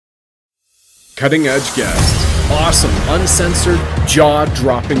cutting edge guests, awesome, uncensored,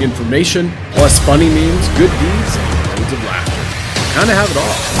 jaw-dropping information, plus funny memes, good deeds, and loads of laughter. Kind of have it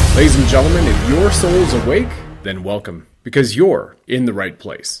all. Ladies and gentlemen, if your soul's awake, then welcome, because you're in the right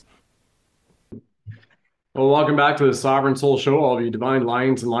place. Well, welcome back to the Sovereign Soul Show, all of you divine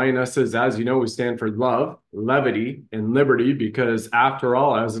lions and lionesses. As you know, we stand for love, levity, and liberty, because after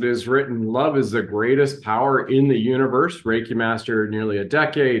all, as it is written, love is the greatest power in the universe. Reiki master, nearly a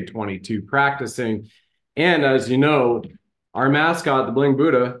decade, 22 practicing. And as you know, our mascot, the Bling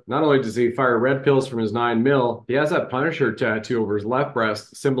Buddha, not only does he fire red pills from his 9mm, he has that Punisher tattoo over his left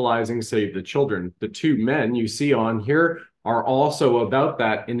breast symbolizing Save the Children. The two men you see on here are also about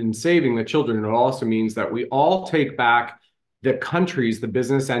that, and in saving the children, it also means that we all take back the countries, the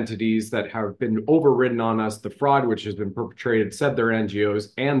business entities that have been overridden on us, the fraud which has been perpetrated, said they're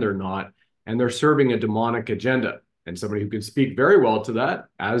NGOs, and they're not, and they're serving a demonic agenda. And somebody who can speak very well to that,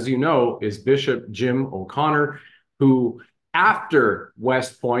 as you know, is Bishop Jim O'Connor, who, after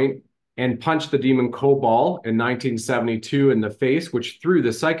West Point and punched the demon Cabal in 1972 in the face, which threw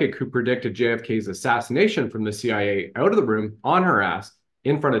the psychic who predicted JFK's assassination from the CIA out of the room on her ass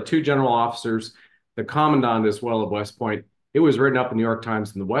in front of two general officers, the commandant as well of West Point. It was written up in the New York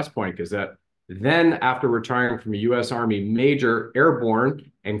Times and the West Point Gazette. Then, after retiring from a U.S. Army Major,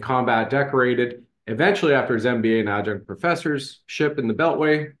 airborne, and combat decorated, eventually after his MBA and adjunct professorship in the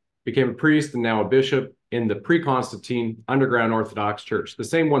Beltway, became a priest and now a bishop in the pre-Constantine underground Orthodox Church, the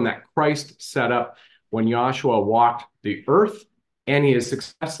same one that Christ set up when Yahshua walked the earth, and he has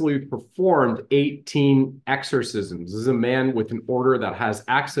successfully performed 18 exorcisms. This is a man with an order that has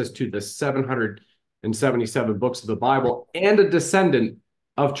access to the 777 books of the Bible and a descendant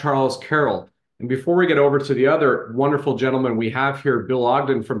of Charles Carroll. And before we get over to the other wonderful gentleman we have here, Bill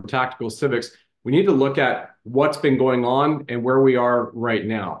Ogden from Tactical Civics, we need to look at what's been going on and where we are right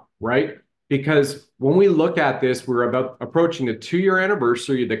now, right? Because when we look at this, we're about approaching the 2-year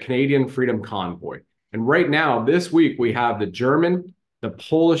anniversary of the Canadian Freedom Convoy. And right now, this week, we have the German, the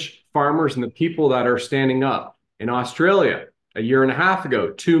Polish farmers, and the people that are standing up. In Australia, a year and a half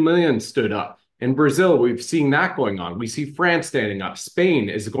ago, 2 million stood up. In Brazil, we've seen that going on. We see France standing up. Spain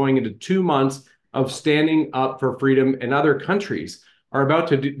is going into 2 months of standing up for freedom, and other countries are about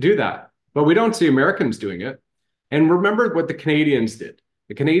to do that. But we don't see Americans doing it. And remember what the Canadians did.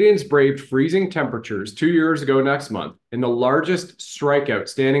 The Canadians braved freezing temperatures 2 years ago next month in the largest strikeout,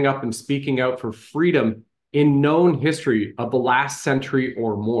 standing up and speaking out for freedom in known history of the last century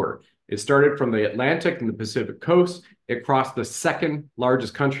or more. It started from the Atlantic and the Pacific coast. It crossed the second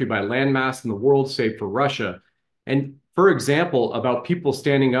largest country by landmass in the world, save for Russia. And for example, about people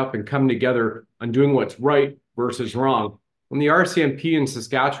standing up and coming together on doing what's right versus wrong. When the RCMP in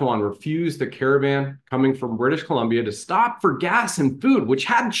Saskatchewan refused the caravan coming from British Columbia to stop for gas and food, which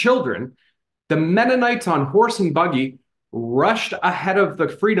had children, the Mennonites on horse and buggy rushed ahead of the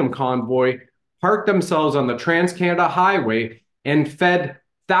Freedom Convoy, parked themselves on the Trans-Canada Highway, and fed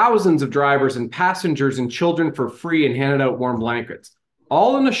thousands of drivers and passengers and children for free and handed out warm blankets.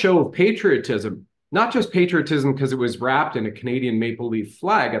 All in a show of patriotism, not just patriotism because it was wrapped in a Canadian maple leaf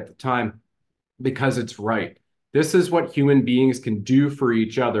flag at the time, because it's right. This is what human beings can do for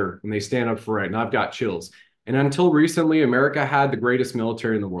each other when they stand up for right. And I've got chills. And until recently, America had the greatest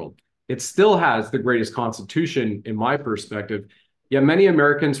military in the world. It still has the greatest constitution, in my perspective. Yet many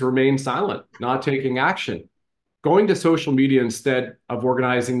Americans remain silent, not taking action, going to social media instead of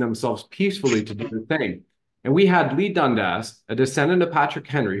organizing themselves peacefully to do the thing. And we had Lee Dundas, a descendant of Patrick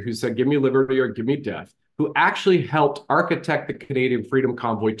Henry, who said, "Give me liberty or give me death," who actually helped architect the Canadian Freedom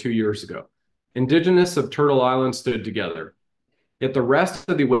Convoy 2 years ago. Indigenous of Turtle Island stood together. Yet the rest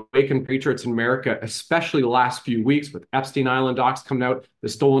of the awakened patriots in America, especially the last few weeks with Epstein Island docs coming out, the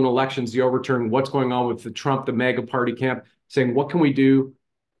stolen elections, the overturn, what's going on with the Trump, the MAGA party camp, saying, what can we do?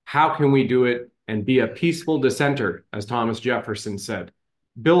 How can we do it? And be a peaceful dissenter, as Thomas Jefferson said.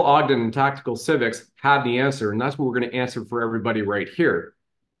 Bill Ogden and Tactical Civics had the answer, and that's what we're going to answer for everybody right here.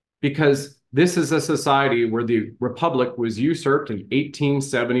 Because this is a society where the republic was usurped in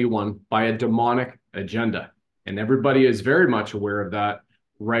 1871 by a demonic agenda. And everybody is very much aware of that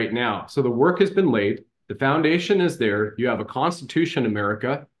right now. So the work has been laid. The foundation is there. You have a constitution,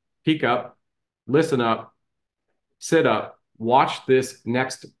 America. Peek up, listen up, sit up, watch this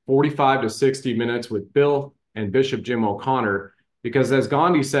next 45 to 60 minutes with Bill and Bishop Jim O'Connor. Because as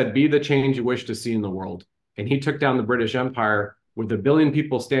Gandhi said, be the change you wish to see in the world. And he took down the British Empire with 1 billion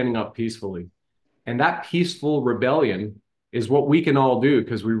people standing up peacefully. And that peaceful rebellion is what we can all do,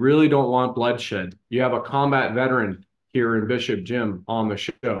 because we really don't want bloodshed. You have a combat veteran here in Bishop Jim on the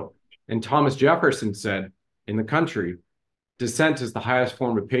show. And Thomas Jefferson said, in the country, dissent is the highest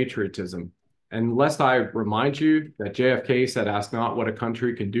form of patriotism. And lest I remind you that JFK said, ask not what a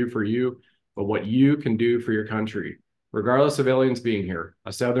country can do for you, but what you can do for your country. Regardless of aliens being here,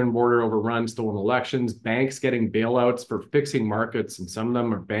 a southern border overrun, stolen elections, banks getting bailouts for fixing markets, and some of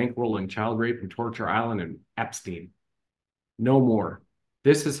them are bankrolling child rape and torture island and Epstein. No more.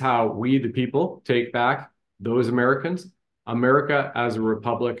 This is how we, the people, take back those Americans, America as a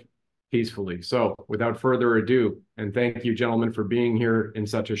republic peacefully. So, without further ado, and thank you, gentlemen, for being here in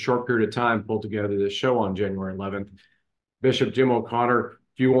such a short period of time, pull together this show on January 11th. Bishop Jim O'Connor,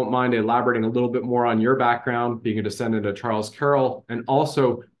 if you won't mind elaborating a little bit more on your background, being a descendant of Charles Carroll, and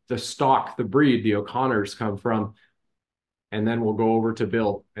also the stock, the breed the O'Connors come from. And then we'll go over to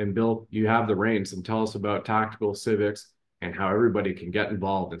Bill. And Bill, you have the reins, and tell us about tactical civics and how everybody can get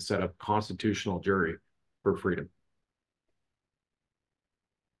involved and set up a constitutional jury for freedom.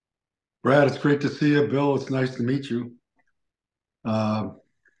 Brad, it's great to see you. Bill, it's nice to meet you. The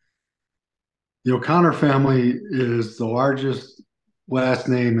O'Connor family is the largest last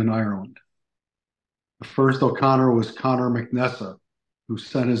name in Ireland. The first O'Connor was Conor MacNessa, who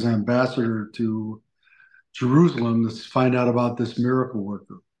sent his ambassador to Jerusalem to find out about this miracle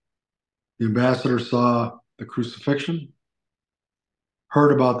worker. The ambassador saw the crucifixion,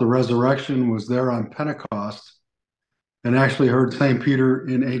 heard about the resurrection, was there on Pentecost, and actually heard St. Peter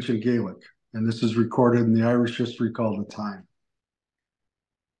in ancient Gaelic. And this is recorded in the Irish history called The Time.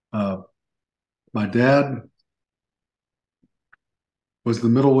 My dad was the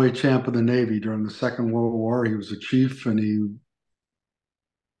middleweight champ of the Navy during the Second World War. He was a chief, and he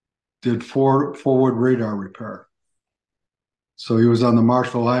did forward radar repair. So he was on the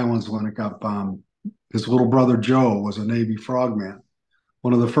Marshall Islands when it got bombed. His little brother Joe was a Navy frogman,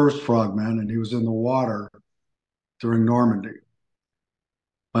 one of the first frogmen, and he was in the water during Normandy.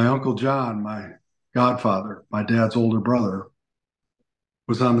 My Uncle John, my godfather, my dad's older brother,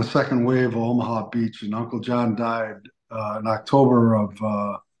 was on the second wave of Omaha Beach, and Uncle John died in October of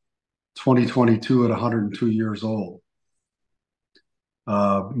 2022 at 102 years old.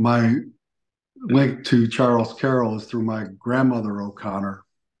 My link to Charles Carroll is through my grandmother O'Connor,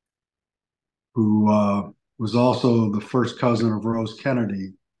 who was also the first cousin of Rose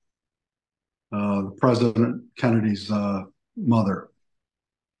Kennedy, President Kennedy's mother.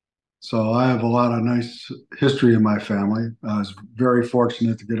 So I have a lot of nice history in my family. I was very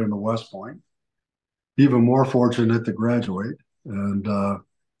fortunate to get into West Point, even more fortunate to graduate. And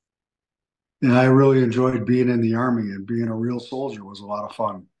I really enjoyed being in the Army, and being a real soldier was a lot of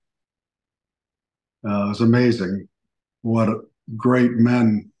fun. It was amazing what great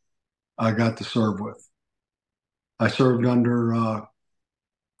men I got to serve with. I served under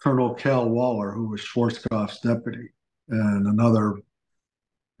Colonel Cal Waller, who was Schwarzkopf's deputy, and another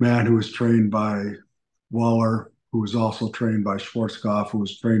man who was trained by Waller, who was also trained by Schwarzkopf, who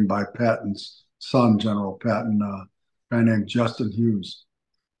was trained by Patton's son, General Patton, a guy named Justin Hughes.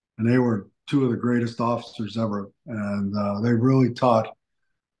 And they were two of the greatest officers ever. And they really taught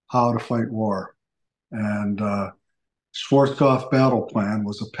how to fight war. And Schwarzkopf battle plan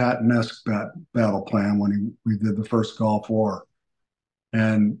was a Patton-esque battle plan when we did the first Gulf War.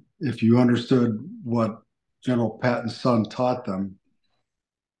 And if you understood what General Patton's son taught them,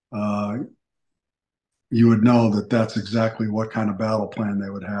 you would know that that's exactly what kind of battle plan they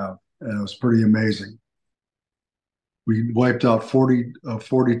would have. And it was pretty amazing. We wiped out 40 of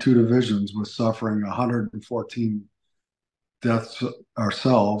 42 divisions with suffering 114 deaths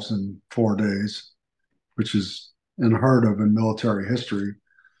ourselves in 4 days, which is unheard of in military history.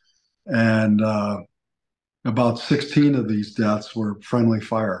 And about 16 of these deaths were friendly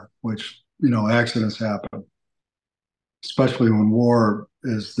fire, which, accidents happen, especially when war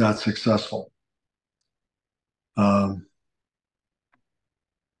is that successful. I've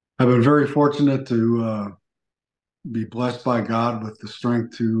been very fortunate to be blessed by God with the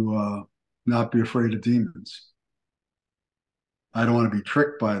strength to not be afraid of demons. I don't want to be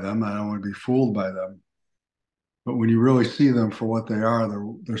tricked by them. I don't want to be fooled by them. But when you really see them for what they are,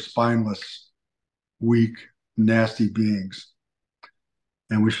 they're spineless, weak, nasty beings.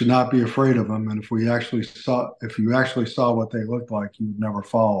 And we should not be afraid of them. And if you actually saw what they looked like, you'd never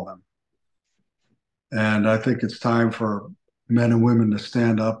follow them. And I think it's time for men and women to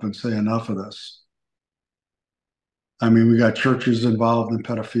stand up and say enough of this. I mean, we got churches involved in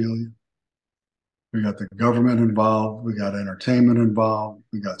pedophilia. We got the government involved. We got entertainment involved.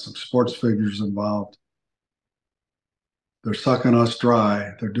 We got some sports figures involved. They're sucking us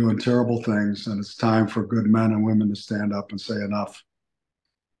dry. They're doing terrible things. And it's time for good men and women to stand up and say enough.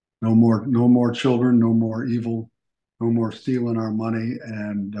 No more children, no more evil, no more stealing our money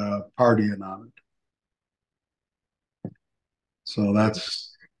and partying on it. So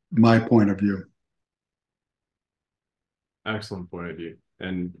that's my point of view. Excellent point of view.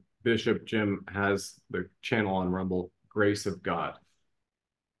 And Bishop Jim has the channel on Rumble, Grace of God.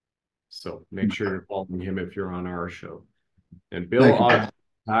 So make sure you're following him if you're on our show. And Bill Thank you. Odd,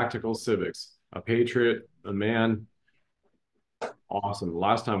 Tactical Civics, a patriot, a man. Awesome.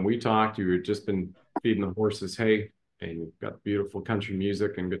 Last time we talked, you had just been feeding the horses hay, and you've got beautiful country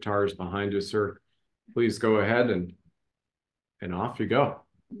music and guitars behind you, sir. Please go ahead and off you go.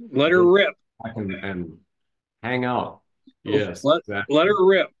 Let her rip. And hang out. Yes, let exactly. her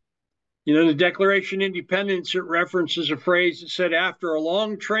rip. You know, the Declaration of Independence, it references a phrase that said, after a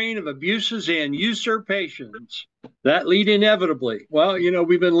long train of abuses and usurpations, that lead inevitably. Well, you know,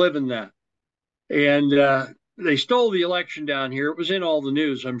 we've been living that. And they stole the election down here. It was in all the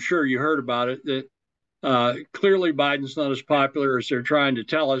news. I'm sure you heard about it, that clearly Biden's not as popular as they're trying to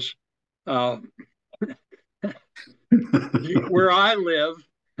tell us. Where I live,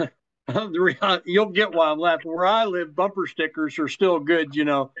 you'll get why I'm laughing. Where I live, bumper stickers are still good, you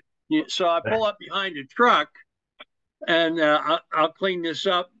know. So I pull up behind a truck, and I'll clean this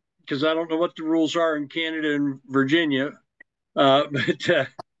up because I don't know what the rules are in Canada and Virginia.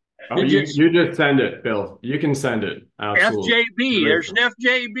 You just send it, Bill. You can send it. Absolutely. FJB. There's an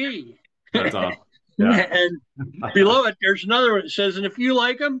FJB. That's awesome. Yeah. And below it, there's another one that says, and if you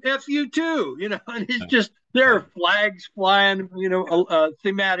like them, F you too. You know, and it's just, there are flags flying, you know,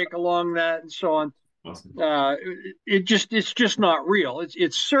 thematic along that and so on. Awesome. It's just not real.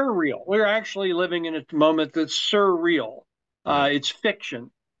 It's surreal. We're actually living in a moment that's surreal. It's fiction.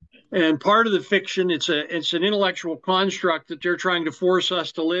 And part of the fiction, it's an intellectual construct that they're trying to force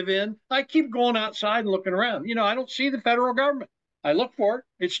us to live in. I keep going outside and looking around. You know, I don't see the federal government. I look for it.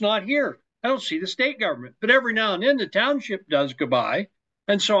 It's not here. I don't see the state government. But every now and then the township does go by.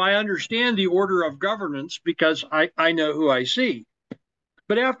 And so I understand the order of governance because I know who I see.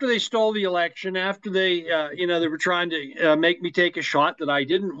 But after they stole the election, after they were trying to make me take a shot that I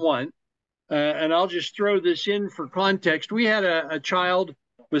didn't want, and I'll just throw this in for context. We had a child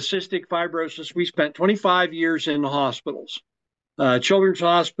with cystic fibrosis. We spent 25 years in the hospitals, Children's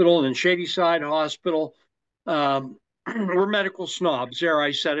Hospital and then Shadyside Hospital. We're medical snobs. There,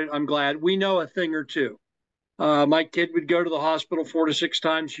 I said it. I'm glad. We know a thing or two. My kid would go to the hospital 4 to 6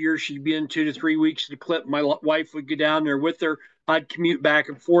 times a year. She'd be in 2 to 3 weeks at a clip. My wife would go down there with her. I'd commute back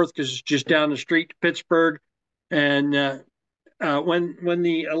and forth because it's just down the street to Pittsburgh. And when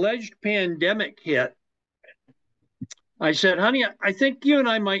the alleged pandemic hit, I said, honey, I think you and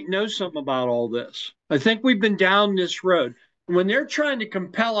I might know something about all this. I think we've been down this road. When they're trying to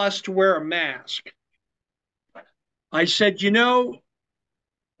compel us to wear a mask, I said, you know,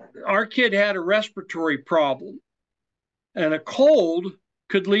 our kid had a respiratory problem, and a cold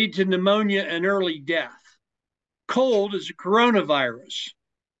could lead to pneumonia and early death. Cold is a coronavirus.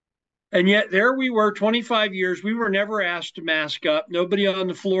 And yet there we were 25 years. We were never asked to mask up. Nobody on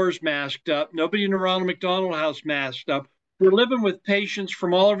the floors masked up. Nobody in the Ronald McDonald House masked up. We're living with patients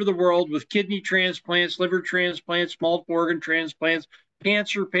from all over the world with kidney transplants, liver transplants, multiple organ transplants,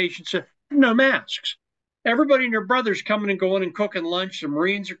 cancer patients. No masks. Everybody and their brother's coming and going and cooking lunch. The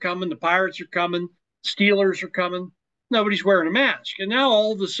Marines are coming. The Pirates are coming. Steelers are coming. Nobody's wearing a mask. And now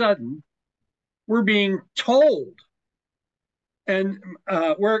all of a sudden, we're being told. And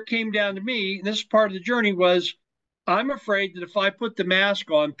where it came down to me, and this is part of the journey, was I'm afraid that if I put the mask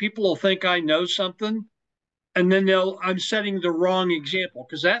on, people will think I know something. And then I'm setting the wrong example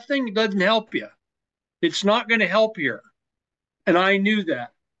because that thing doesn't help you. It's not going to help you. And I knew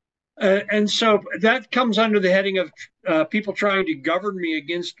that. And so that comes under the heading of people trying to govern me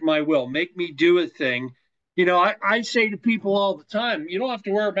against my will, make me do a thing. You know, I say to people all the time, you don't have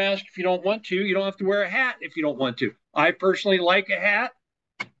to wear a mask if you don't want to. You don't have to wear a hat if you don't want to. I personally like a hat.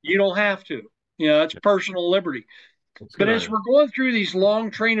 You don't have to. You know, it's personal liberty. But as we're going through these long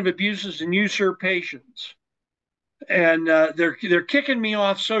train of abuses and usurpations, and they're kicking me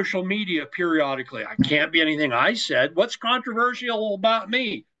off social media periodically. I can't be anything I said. What's controversial about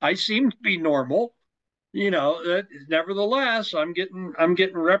me? I seem to be normal, you know. Nevertheless, I'm getting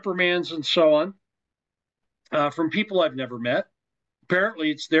reprimands and so on from people I've never met. Apparently,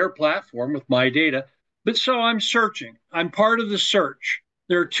 it's their platform with my data. But so I'm searching. I'm part of the search.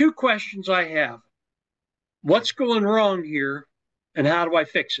 There are 2 questions I have: what's going wrong here, and how do I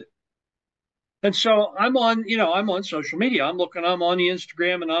fix it? And so I'm on social media. I'm on the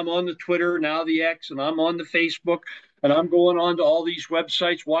Instagram, and I'm on the Twitter, now the X, and I'm on the Facebook, and I'm going on to all these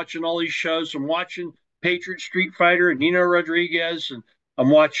websites, watching all these shows. I'm watching Patriot Street Fighter and Nino Rodriguez, and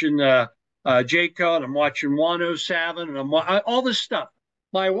I'm watching Jayco, and I'm watching Wano Savin, and I'm all this stuff.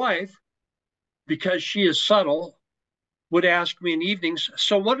 My wife, because she is subtle, would ask me in evenings,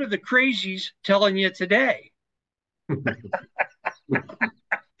 so what are the crazies telling you today?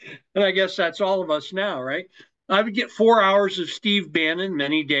 And I guess that's all of us now, right? I would get 4 hours of Steve Bannon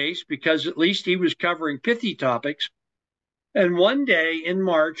many days because at least he was covering pithy topics. And one day in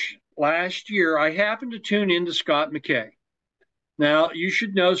March last year, I happened to tune in to Scott McKay. Now, you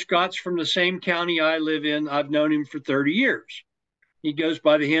should know Scott's from the same county I live in. I've known him for 30 years. He goes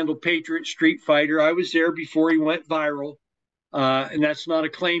by the handle Patriot Street Fighter. I was there before he went viral. And that's not a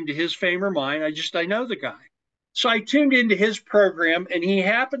claim to his fame or mine. I know the guy. So I tuned into his program, and he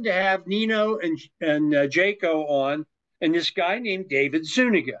happened to have Nino and Jaco on, and this guy named David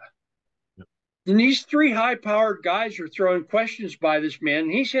Zuniga. Yep. And these three high-powered guys are throwing questions by this man,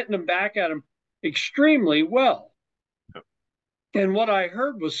 and he's hitting them back at him extremely well. Yep. And what I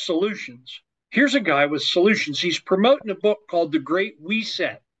heard was solutions. Here's a guy with solutions. He's promoting a book called The Great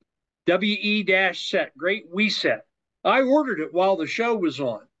Reset, WE-set, Great Reset. I ordered it while the show was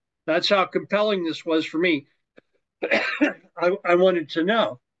on. That's how compelling this was for me. I wanted to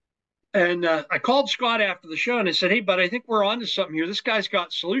know. And I called Scott after the show and I said, hey, bud, I think we're onto something here. This guy's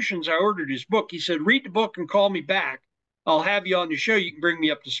got solutions. I ordered his book. He said, read the book and call me back. I'll have you on the show. You can bring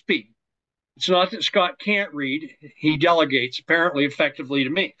me up to speed. It's not that Scott can't read. He delegates apparently effectively to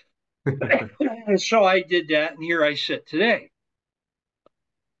me. And so I did that. And here I sit today.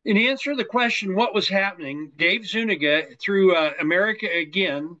 In answer to the question, what was happening, Dave Zuniga, through America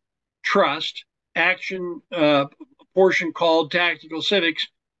Again Trust action portion called Tactical Civics,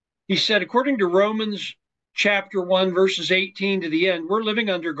 he said, according to Romans chapter 1, verses 18 to the end, we're living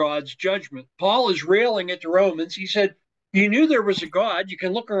under God's judgment. Paul is railing at the Romans. He said, you knew there was a God. You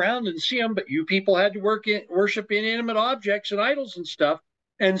can look around and see him, but you people had to worship inanimate objects and idols and stuff.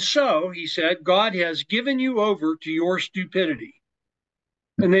 And so, he said, God has given you over to your stupidity.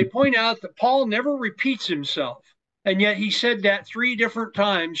 And they point out that Paul never repeats himself. And yet he said that 3 different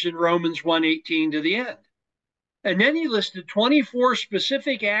times in Romans 1:18 to the end. And then he listed 24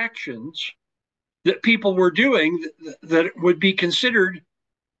 specific actions that people were doing that would be considered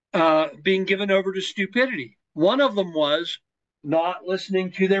being given over to stupidity. One of them was not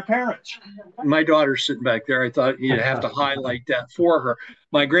listening to their parents. My daughter's sitting back there. I thought you'd have to highlight that for her.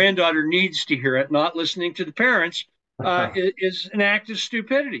 My granddaughter needs to hear it. Not listening to the parents is an act of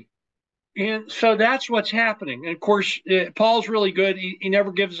stupidity. And so that's what's happening. And of course, Paul's really good. He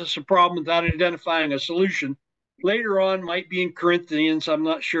never gives us a problem without identifying a solution. Later on, might be in Corinthians. I'm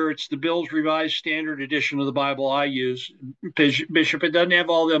not sure. It's the Bill's Revised Standard Edition of the Bible I use. Bishop, it doesn't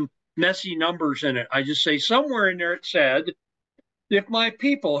have all them messy numbers in it. I just say somewhere in there it said, if my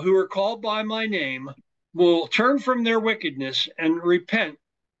people who are called by my name will turn from their wickedness and repent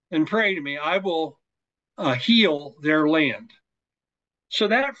and pray to me, I will heal their land. So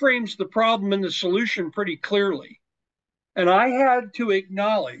that frames the problem and the solution pretty clearly. And I had to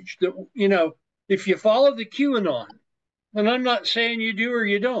acknowledge that, if you follow the QAnon, and I'm not saying you do or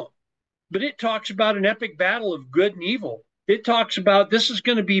you don't, but it talks about an epic battle of good and evil. It talks about this is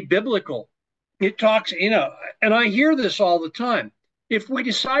going to be biblical. It talks, and I hear this all the time. If we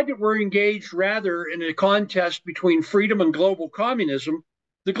decide that we're engaged rather in a contest between freedom and global communism,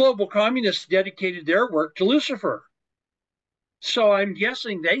 the global communists dedicated their work to Lucifer. So I'm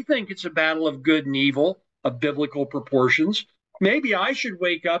guessing they think it's a battle of good and evil, of biblical proportions. Maybe I should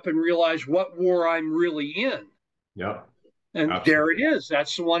wake up and realize what war I'm really in. Yeah. And absolutely. There it is.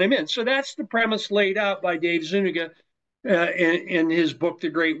 That's the one I'm in. So that's the premise laid out by Dave Zuniga in his book, The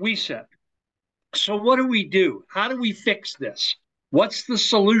Great Reset. So what do we do? How do we fix this? What's the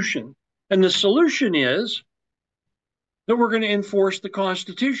solution? And the solution is that we're going to enforce the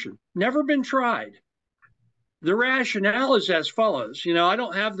Constitution. Never been tried. The rationale is as follows. I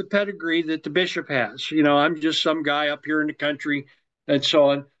don't have the pedigree that the bishop has. I'm just some guy up here in the country and so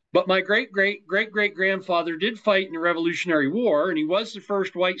on. But my great-great-great-great-grandfather did fight in the Revolutionary War, and he was the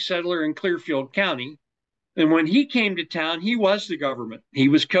first white settler in Clearfield County. And when he came to town, he was the government. He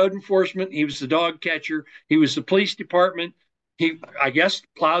was code enforcement. He was the dog catcher. He was the police department. He, I guess,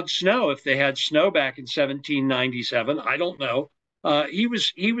 plowed snow if they had snow back in 1797. I don't know. He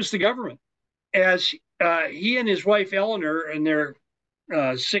was the government. As he and his wife Eleanor and their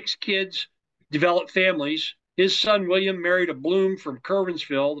 6 kids developed families. His son William married a Bloom from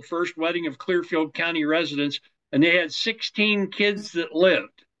Curwensville, the first wedding of Clearfield County residents, and they had 16 kids that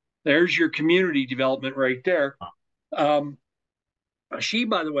lived. There's your community development right there. She,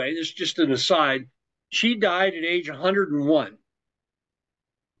 by the way, this is just an aside, she died at age 101.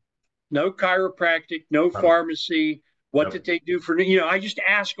 No chiropractic, no pharmacy. What did they do for, I just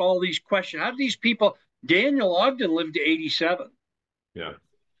ask all these questions. How do these people, Daniel Ogden lived to 87. Yeah.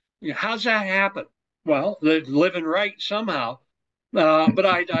 How's that happen? Well, they're living right somehow. But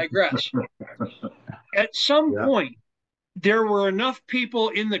I digress. At some Yeah. point, there were enough people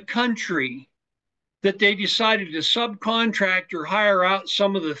in the country that they decided to subcontract or hire out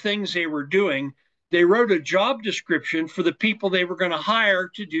some of the things they were doing. They wrote a job description for the people they were going to hire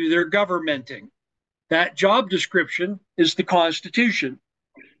to do their governmenting. That job description is the Constitution.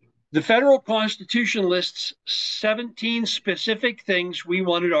 The federal Constitution lists 17 specific things we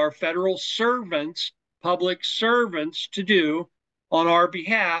wanted our federal servants, public servants, to do on our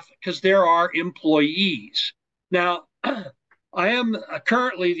behalf because they're our employees. Now, I am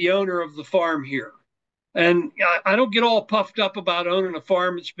currently the owner of the farm here. And I don't get all puffed up about owning a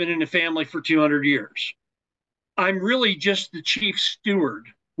farm that's been in the family for 200 years. I'm really just the chief steward.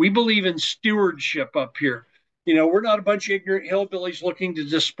 We believe in stewardship up here. You know, we're not a bunch of ignorant hillbillies looking to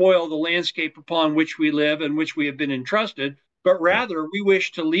despoil the landscape upon which we live and which we have been entrusted, but rather we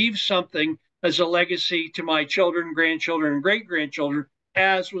wish to leave something as a legacy to my children, grandchildren, and great grandchildren,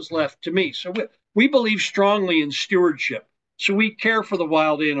 as was left to me. So we believe strongly in stewardship. So we care for the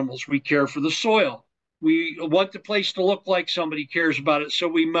wild animals, we care for the soil. We want the place to look like somebody cares about it. So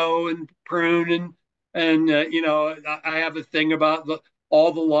we mow and prune and you know, I have a thing about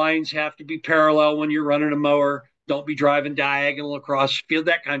all the lines have to be parallel when you're running a mower. Don't be driving diagonal across the field,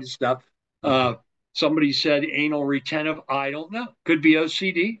 that kind of stuff. Somebody said anal retentive. I don't know. Could be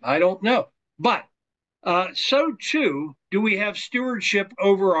OCD. I don't know. But so too do we have stewardship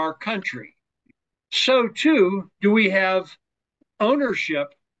over our country. So too do we have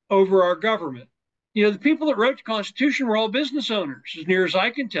ownership over our government. You know, the people that wrote the Constitution were all business owners, as near as I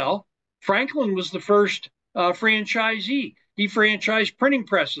can tell. Franklin was the first franchisee. He franchised printing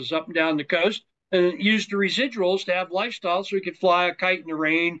presses up and down the coast and used the residuals to have lifestyle so he could fly a kite in the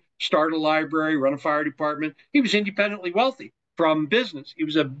rain, start a library, run a fire department. He was independently wealthy from business. He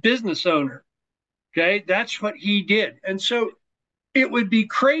was a business owner. Okay, that's what he did. And so it would be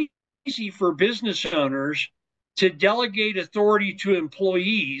crazy for business owners to delegate authority to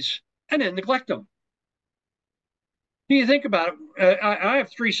employees and then neglect them. Do you think about it? I have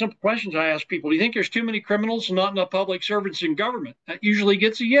three simple questions I ask people. Do you think there's too many criminals and not enough public servants in government? That usually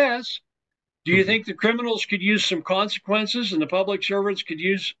gets a yes. Do you think the criminals could use some consequences and the public servants could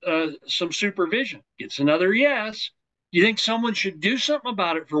use some supervision? Gets another yes. Do you think someone should do something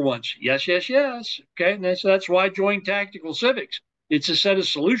about it for once? Yes, yes, yes. Okay, and that's why I joined Tactical Civics. It's a set of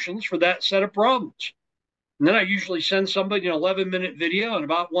solutions for that set of problems. And then I usually send somebody an 11-minute video, and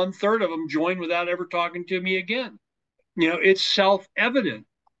about 1/3 of them join without ever talking to me again. You know, it's self evident.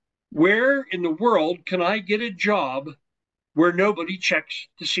 Where in the world can I get a job where nobody checks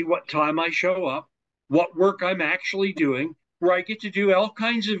to see what time I show up, what work I'm actually doing, where I get to do all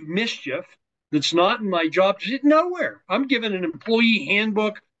kinds of mischief that's not in my job? Nowhere. I'm given an employee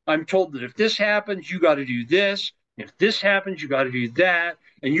handbook. I'm told that if this happens, you got to do this. If this happens, you got to do that.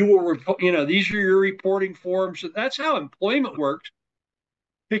 And you will report, you know, these are your reporting forms. So that's how employment works,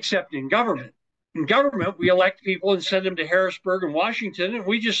 except in government. In government, we elect people and send them to Harrisburg and Washington, and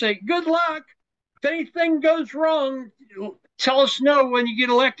we just say, good luck. If anything goes wrong, tell us no when you get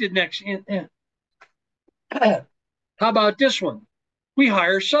elected next. How about this one? We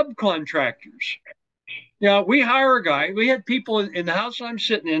hire subcontractors. Now, we hire a guy. We had people in the house I'm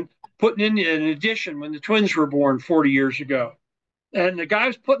sitting in putting in an addition when the twins were born 40 years ago. And the guy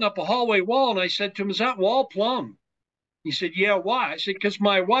was putting up a hallway wall, and I said to him, is that wall plumb? He said, yeah, why? I said, because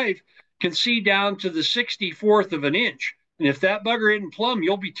my wife can see down to the 64th of an inch. And if that bugger isn't plumb,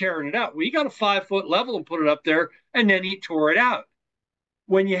 you'll be tearing it out. Well, he got a 5-foot level and put it up there, and then he tore it out.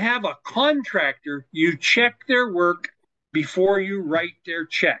 When you have a contractor, you check their work before you write their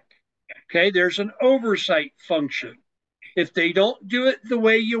check. Okay, there's an oversight function. If they don't do it the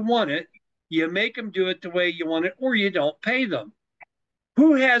way you want it, you make them do it the way you want it, or you don't pay them.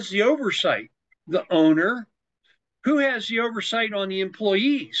 Who has the oversight? The owner. Who has the oversight on the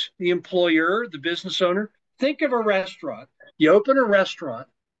employees? The employer, the business owner. Think of a restaurant. You open a restaurant.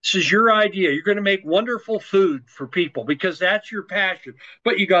 This is your idea. You're going to make wonderful food for people because that's your passion.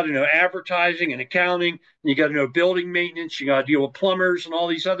 But you got to know advertising and accounting. And you got to know building maintenance. You got to deal with plumbers and all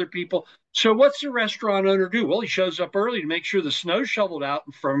these other people. So what's the restaurant owner do? Well, he shows up early to make sure the snow's shoveled out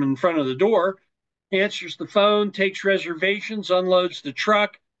from in front of the door, answers the phone, takes reservations, unloads the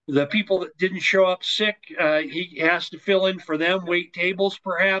truck. The people that didn't show up sick, he has to fill in for them, wait tables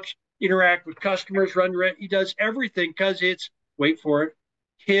perhaps, interact with customers, run rent. He does everything because it's, wait for it,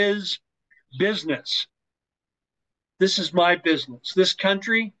 his business. This is my business. This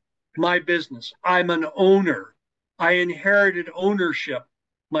country, my business. I'm an owner. I inherited ownership.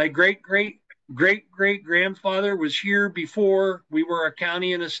 My great grandfather was here before we were a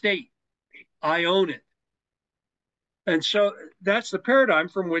county and a state. I own it. And so that's the paradigm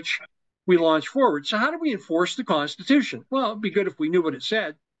from which we launch forward. So, how do we enforce the Constitution? Well, it'd be good if we knew what it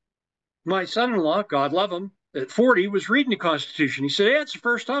said. My son in law, God love him, at 40 was reading the Constitution. He said, "Yeah, it's the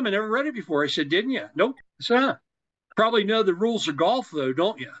first time I never read it before." I said, "Didn't you?" "Nope." I said, "Huh. Probably know the rules of golf, though,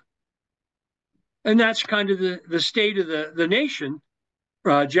 don't you?" And that's kind of the state of the nation.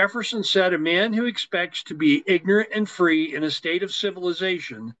 Jefferson said, "A man who expects to be ignorant and free in a state of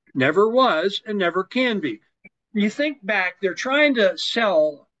civilization never was and never can be." You think back, they're trying to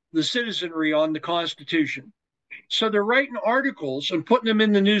sell the citizenry on the Constitution. So they're writing articles and putting them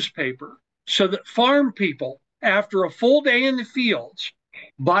in the newspaper so that farm people, after a full day in the fields,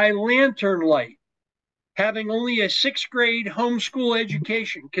 by lantern light, having only a sixth grade homeschool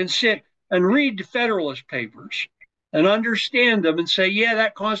education, can sit and read the Federalist Papers and understand them and say, "Yeah,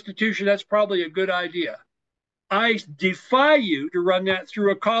 that Constitution, that's probably a good idea." I defy you to run that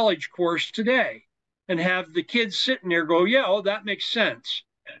through a college course today and have the kids sitting there go, "Yeah, oh, that makes sense."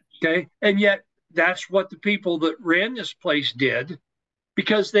 Okay. And yet that's what the people that ran this place did,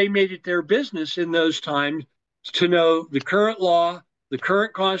 because they made it their business in those times to know the current law, the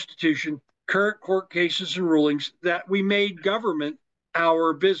current Constitution, current court cases and rulings, that we made government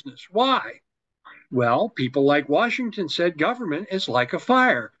our business. Why? Well, people like Washington said government is like a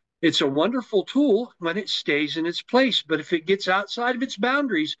fire. It's a wonderful tool when it stays in its place, but if it gets outside of its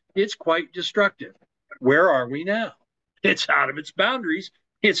boundaries, it's quite destructive. Where are we now? It's out of its boundaries.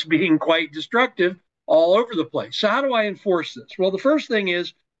 It's being quite destructive all over the place. So, how do I enforce this? Well, the first thing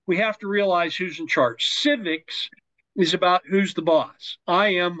is we have to realize who's in charge. Civics is about who's the boss. I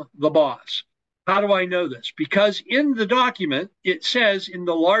am the boss. How do I know this? Because in the document, it says in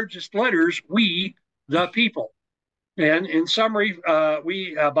the largest letters, "We, the people." And in summary,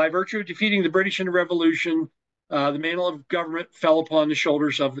 by virtue of defeating the British in the Revolution, the mantle of government fell upon the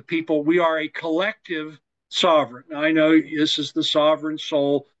shoulders of the people. We are a collective sovereign. I know this is the sovereign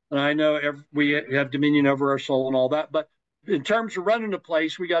soul, and I know we have dominion over our soul and all that. But in terms of running a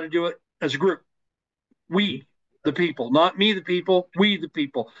place, we got to do it as a group. We, the people, not me, the people, we, the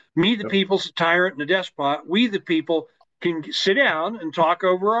people. Me, the people's a tyrant and a despot. We, the people, can sit down and talk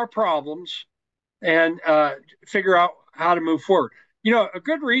over our problems and figure out how to move forward. You know, a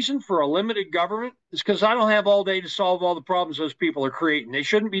good reason for a limited government is because I don't have all day to solve all the problems those people are creating. They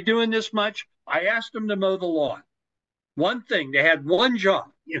shouldn't be doing this much. I asked them to mow the lawn. One thing, they had one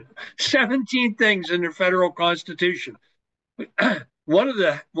job, 17 things in their federal constitution. One of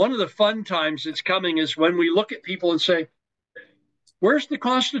the fun times that's coming is when we look at people and say, "Where's the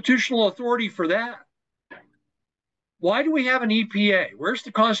constitutional authority for that? Why do we have an EPA? Where's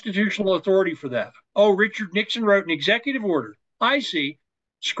the constitutional authority for that?" "Oh, Richard Nixon wrote an executive order." "I see."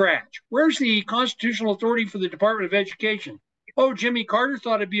 Scratch. "Where's the constitutional authority for the Department of Education?" "Oh, Jimmy Carter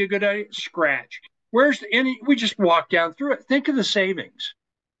thought it'd be a good idea." Scratch. We just walk down through it. Think of the savings.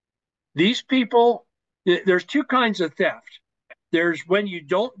 These people, there's two kinds of theft. There's when you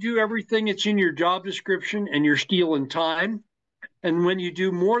don't do everything that's in your job description and you're stealing time, and when you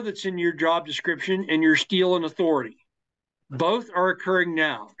do more that's in your job description and you're stealing authority. Both are occurring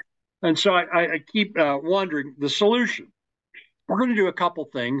now. And so I keep wondering the solution. We're going to do a couple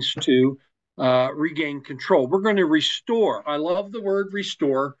things to regain control. We're going to restore. I love the word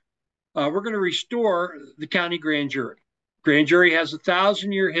restore. We're going to restore the county grand jury. Grand jury has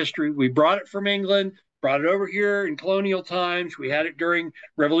 1,000-year history. We brought it from England, brought it over here in colonial times. We had it during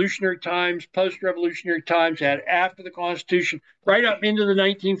revolutionary times, post-revolutionary times, had it after the Constitution, right up into the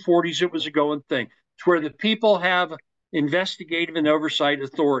 1940s. It was a going thing. It's where the people have investigative and oversight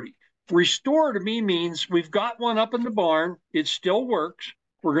authority. Restore to me means we've got one up in the barn. It still works.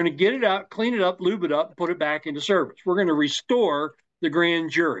 We're going to get it out, clean it up, lube it up, and put it back into service. We're going to restore the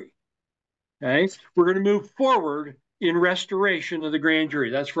grand jury. Okay? We're going to move forward in restoration of the grand jury.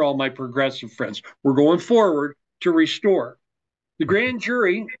 That's for all my progressive friends. We're going forward to restore. The grand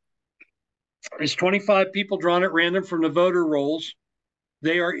jury is 25 people drawn at random from the voter rolls.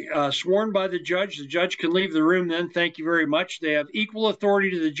 They are sworn by the judge. The judge can leave the room then. Thank you very much. They have equal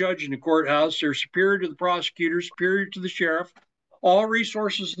authority to the judge in the courthouse. They're superior to the prosecutor, superior to the sheriff. All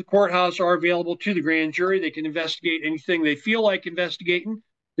resources of the courthouse are available to the grand jury. They can investigate anything they feel like investigating.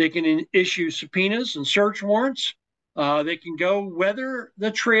 They can issue subpoenas and search warrants. They can go whether the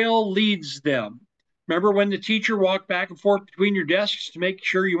trail leads them. Remember when the teacher walked back and forth between your desks to make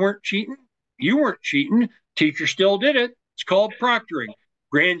sure you weren't cheating? You weren't cheating. Teacher still did it. It's called proctoring.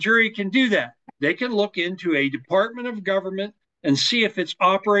 Grand jury can do that. They can look into a department of government and see if it's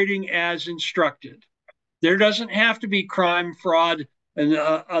operating as instructed. There doesn't have to be crime, fraud, and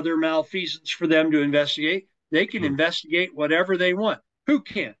other malfeasance for them to investigate. They can investigate whatever they want. Who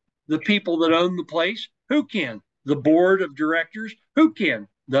can? The people that own the place? Who can? The board of directors? Who can?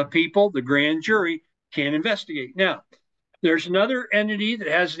 The people, the grand jury, can investigate. Now, there's another entity that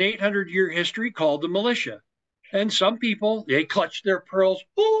has an 800-year history called the militia. And some people, they clutch their pearls.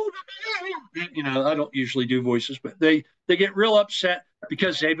 Oh, I don't usually do voices, but they get real upset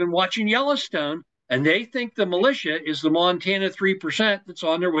because they've been watching Yellowstone and they think the militia is the Montana 3% that's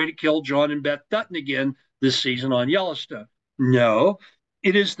on their way to kill John and Beth Dutton again this season on Yellowstone. No,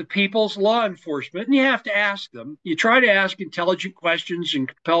 it is the people's law enforcement. And you have to ask them. You try to ask intelligent questions and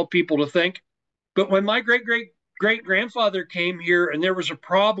compel people to think. But when my great grandfather came here and there was a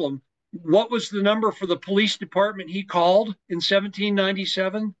problem, what was the number for the police department he called in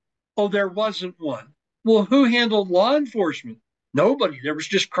 1797? Oh, there wasn't one. Well, who handled law enforcement? Nobody. There was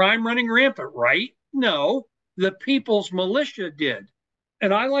just crime running rampant, right? No, the people's militia did.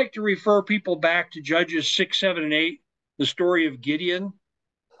 And I like to refer people back to Judges 6, 7, and 8, the story of Gideon.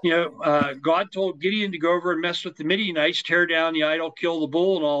 God told Gideon to go over and mess with the Midianites, tear down the idol, kill the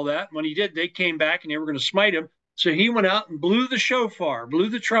bull, and all that. When he did, they came back and they were going to smite him. So he went out and blew the shofar, blew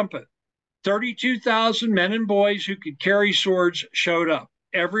the trumpet. 32,000 men and boys who could carry swords showed up.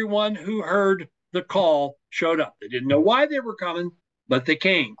 Everyone who heard the call showed up. They didn't know why they were coming, but they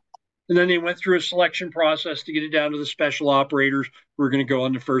came. And then they went through a selection process to get it down to the special operators who were going to go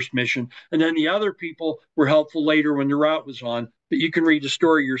on the first mission. And then the other people were helpful later when the route was on. But you can read the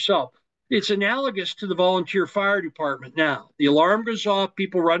story yourself. It's analogous to the volunteer fire department now. The alarm goes off,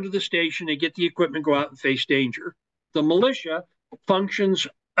 people run to the station, they get the equipment, go out and face danger. The militia functions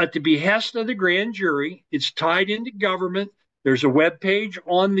at the behest of the grand jury. It's tied into government. There's a web page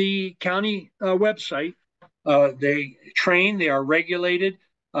on the county website. They train. They are regulated.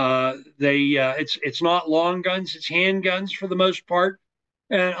 It's not long guns. It's handguns for the most part.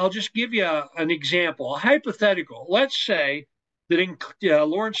 And I'll just give you an example, a hypothetical. Let's say that in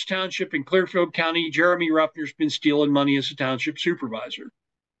Lawrence Township in Clearfield County, Jeremy Ruffner's been stealing money as a township supervisor.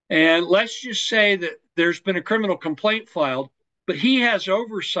 And let's just say that there's been a criminal complaint filed, but he has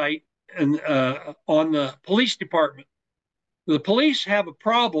oversight on the police department. The police have a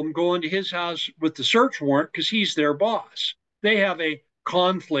problem going to his house with the search warrant because he's their boss. They have a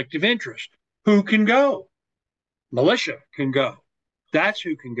conflict of interest. Who can go? Militia can go. That's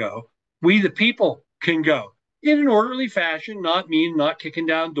who can go. We, the people, can go in an orderly fashion, not mean, not kicking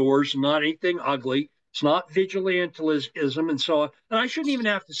down doors, not anything ugly. It's not vigilantism and so on. And I shouldn't even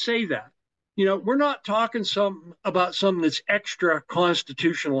have to say that. We're not talking about something that's extra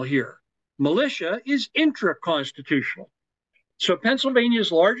constitutional here. Militia is intra-constitutional. So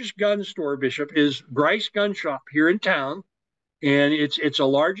Pennsylvania's largest gun store, Bishop, is Bryce Gun Shop here in town. And it's a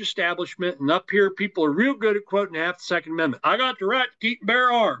large establishment. And up here, people are real good at quoting half the Second Amendment. I got the right to keep and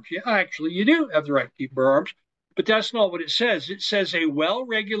bear arms. Yeah, actually, you do have the right to keep and bear arms. But that's not what it says. It says a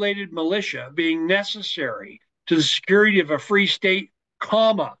well-regulated militia being necessary to the security of a free state,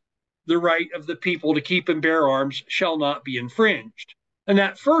 comma, the right of the people to keep and bear arms shall not be infringed. And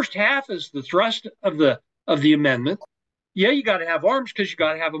that first half is the thrust of the amendment. Yeah, you got to have arms because you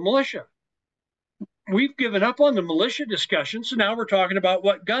got to have a militia. We've given up on the militia discussion, so now we're talking about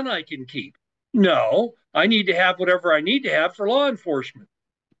what gun I can keep. No, I need to have whatever I need to have for law enforcement.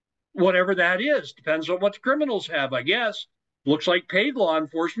 Whatever that is, depends on what the criminals have, I guess. Looks like paid law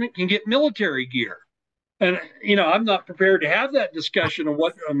enforcement can get military gear. And, I'm not prepared to have that discussion of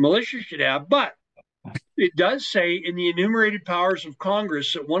what a militia should have, but it does say in the enumerated powers of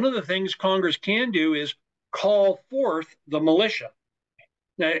Congress that one of the things Congress can do is call forth the militia.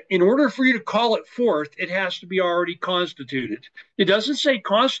 Now, in order for you to call it forth, it has to be already constituted. It doesn't say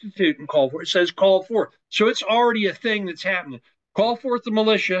constitute and call forth. It says call forth. So it's already a thing that's happening. Call forth the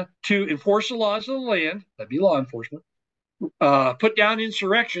militia to enforce the laws of the land. That'd be law enforcement. Put down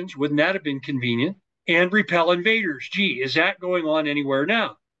insurrections. Wouldn't that have been convenient? And repel invaders. Gee, is that going on anywhere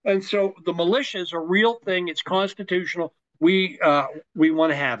now? And so the militia is a real thing. It's constitutional. We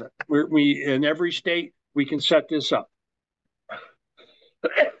want to have it. We in every state we can set this up.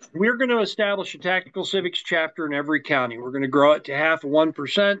 We're going to establish a tactical civics chapter in every county. We're going to grow it to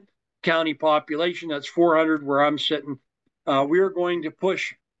 0.5% county population. That's 400 where I'm sitting. We are going to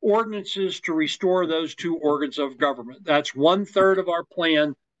push ordinances to restore those two organs of government. That's 1/3 of our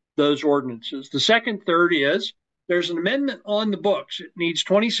plan, those ordinances. The second third is there's an amendment on the books. It needs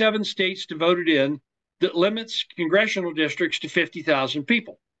 27 states to vote it in that limits congressional districts to 50,000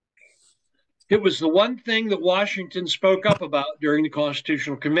 people. It was the one thing that Washington spoke up about during the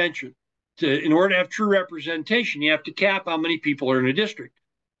Constitutional Convention. In order to have true representation, you have to cap how many people are in a district.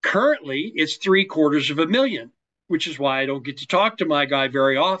 Currently, it's 750,000, which is why I don't get to talk to my guy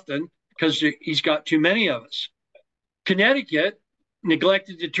very often because he's got too many of us. Connecticut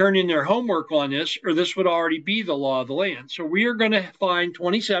neglected to turn in their homework on this, or this would already be the law of the land. So we are going to find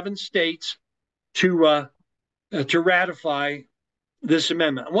 27 states to ratify this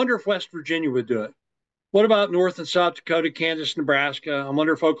amendment. I wonder if West Virginia would do it. What about North and South Dakota, Kansas, Nebraska? I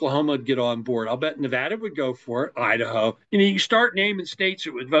wonder if Oklahoma would get on board. I'll bet Nevada would go for it. Idaho. You start naming states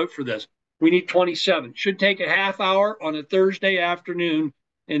that would vote for this. We need 27. Should take a half hour on a Thursday afternoon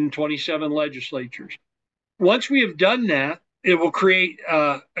in 27 legislatures. Once we have done that, it will create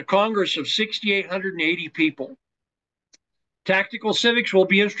a Congress of 6,880 people. Tactical civics will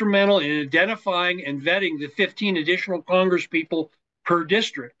be instrumental in identifying and vetting the 15 additional Congress people per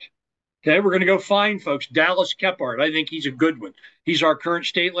district. Okay, we're going to go find folks. Dallas Kephart, I think he's a good one. He's our current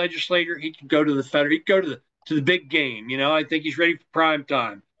state legislator. He can go to the federal. He can go to the big game. I think he's ready for prime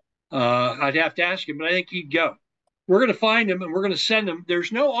time. I'd have to ask him, but I think he'd go. We're going to find him and we're going to send him.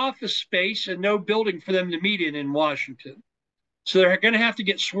 There's no office space and no building for them to meet in Washington. So they're going to have to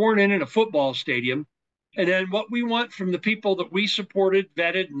get sworn in a football stadium. And then what we want from the people that we supported,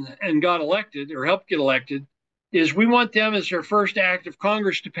 vetted, and got elected or helped get elected is we want them as their first act of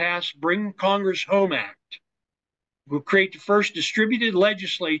Congress to pass Bring Congress Home Act. We'll create the first distributed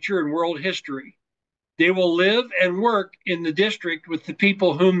legislature in world history. They will live and work in the district with the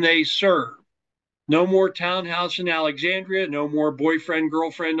people whom they serve. No more townhouse in Alexandria, no more boyfriend,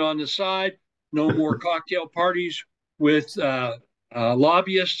 girlfriend on the side, no more cocktail parties with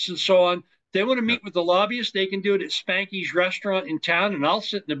lobbyists and so on. If they want to meet with the lobbyists, they can do it at Spanky's restaurant in town, and I'll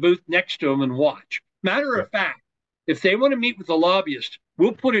sit in the booth next to them and watch. Matter of fact, if they want to meet with the lobbyist,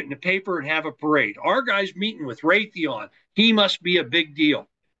 we'll put it in the paper and have a parade. Our guy's meeting with Raytheon. He must be a big deal.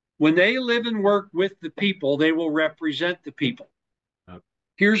 When they live and work with the people, they will represent the people.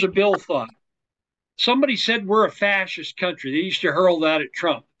 Here's a Bill thought. Somebody said we're a fascist country. They used to hurl that at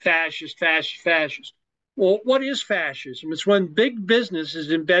Trump. Fascist, fascist, fascist. Well, what is fascism? It's when big business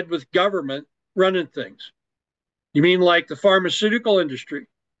is in bed with government running things. You mean like the pharmaceutical industry?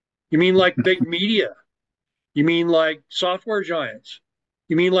 You mean like big media? You mean like software giants?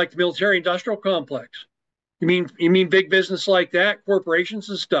 You mean like the military industrial complex? You mean big business like that, corporations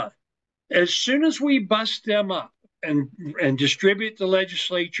and stuff? As soon as we bust them up and distribute the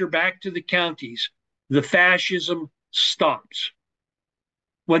legislature back to the counties, the fascism stops.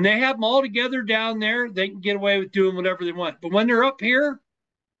 When they have them all together down there, they can get away with doing whatever they want. But when they're up here,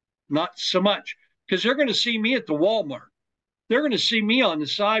 not so much, because they're going to see me at the Walmart. They're going to see me on the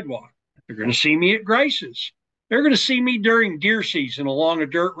sidewalk. They're going to see me at Grace's. They're going to see me during deer season along a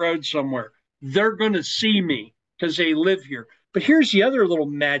dirt road somewhere. They're going to see me because they live here. But here's the other little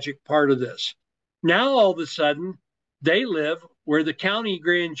magic part of this. Now, all of a sudden, they live where the county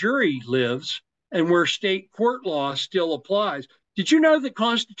grand jury lives and where state court law still applies. Did you know that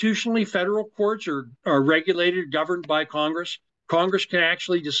constitutionally federal courts are regulated, governed by Congress? Congress can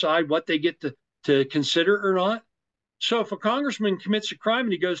actually decide what they get to consider or not. So if a congressman commits a crime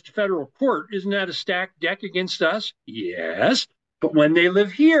and he goes to federal court, isn't that a stacked deck against us? Yes. But when they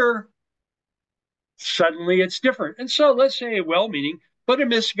live here, suddenly it's different. And so let's say a well-meaning but a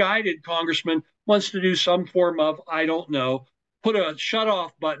misguided congressman wants to do some form of, I don't know, put a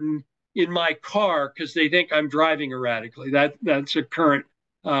shut-off button in my car because they think I'm driving erratically. That's a current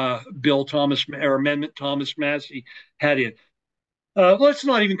bill Thomas or amendment Thomas Massey had in. Let's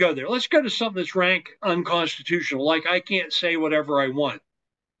not even go there. Let's go to something that's rank unconstitutional, like I can't say whatever I want.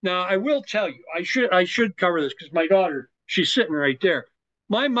 Now, I will tell you, I should cover this because my daughter, she's sitting right there.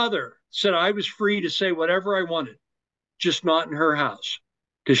 My mother said I was free to say whatever I wanted, just not in her house,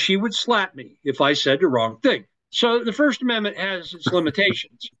 because she would slap me if I said the wrong thing. So the First Amendment has its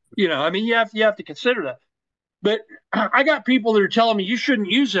limitations. You have to consider that. But I got people that are telling me you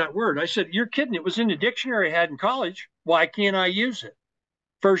shouldn't use that word. I said, you're kidding. It was in the dictionary I had in college. Why can't I use it?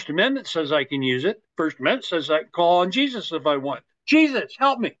 First Amendment says I can use it. First Amendment says I can call on Jesus if I want. Jesus,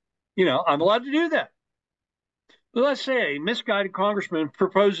 help me. I'm allowed to do that. But let's say a misguided congressman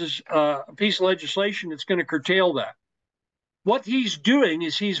proposes a piece of legislation that's going to curtail that. What he's doing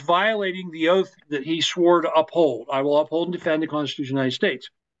is he's violating the oath that he swore to uphold. I will uphold and defend the Constitution of the United States.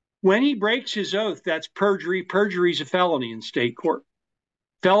 When he breaks his oath, that's perjury. Perjury is a felony in state court.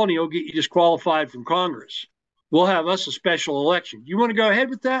 Felony will get you disqualified from Congress. We'll have us a special election. You want to go ahead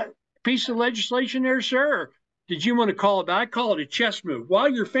with that piece of legislation there, sir? Or did you want to call it back? I call it a chess move. While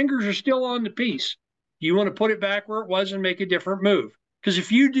your fingers are still on the piece, you want to put it back where it was and make a different move. Because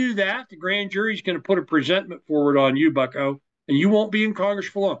if you do that, the grand jury is going to put a presentment forward on you, bucko, and you won't be in Congress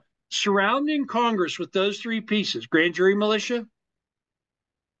for long. Surrounding Congress with those three pieces, grand jury militia,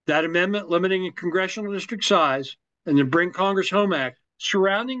 that amendment limiting a congressional district size, and the Bring Congress Home Act,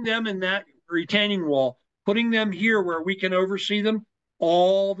 surrounding them in that retaining wall, putting them here where we can oversee them,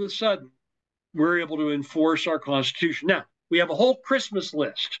 all of a sudden we're able to enforce our Constitution. Now, we have a whole Christmas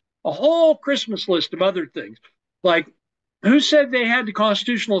list of other things. Like, who said they had the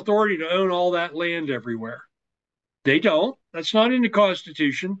constitutional authority to own all that land everywhere? They don't. That's not in the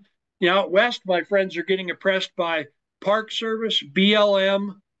Constitution. Out west, my friends are getting oppressed by Park Service,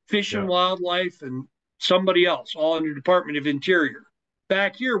 BLM, Fish and Yeah. Wildlife, and somebody else, all under Department of Interior.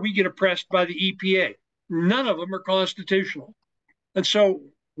 Back here, we get oppressed by the EPA. None of them are constitutional. And so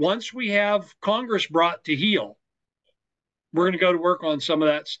once we have Congress brought to heel, we're going to go to work on some of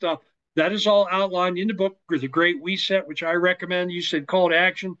that stuff. That is all outlined in the book, The Great Reset, which I recommend. You said call to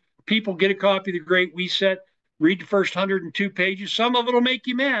action. People get a copy of The Great Reset. Read the first 102 pages. Some of it will make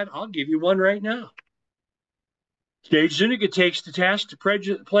you mad. I'll give you one right now. Dave Zuniga takes to task the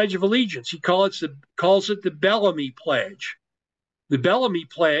Pledge of Allegiance. He calls it the Bellamy Pledge. The Bellamy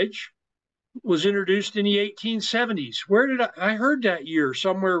Pledge was introduced in the 1870s. Where did I heard that year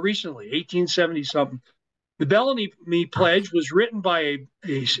somewhere recently, 1870 something. The Bellamy Pledge was written by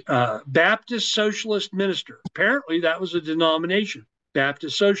a Baptist socialist minister. Apparently, that was a denomination,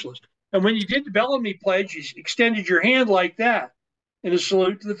 Baptist socialist. And when you did the Bellamy Pledge, you extended your hand like that in a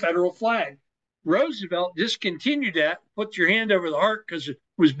salute to the federal flag. Roosevelt discontinued that, put your hand over the heart because it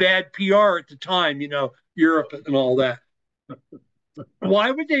was bad PR at the time, Europe and all that. Why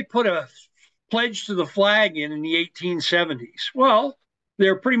would they put a pledge to the flag in the 1870s? Well,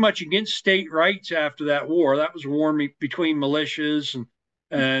 they're pretty much against state rights after that war. That was a war between militias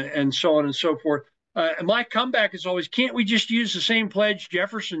and so on and so forth. And my comeback is always, can't we just use the same pledge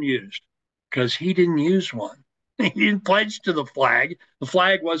Jefferson used? Because he didn't use one. He didn't pledge to the flag. The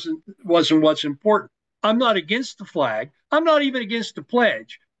flag wasn't what's important. I'm not against the flag. I'm not even against the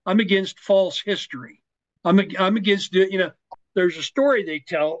pledge. I'm against false history. I'm against there's a story they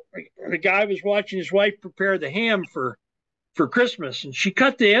tell. The guy was watching his wife prepare the ham for Christmas, and she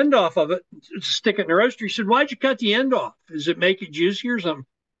cut the end off of it to stick it in the roaster. He said, "Why'd you cut the end off? Does it make it juicy or something?"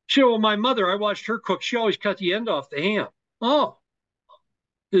 She said, "Well, my mother, I watched her cook. She always cut the end off the ham." Oh.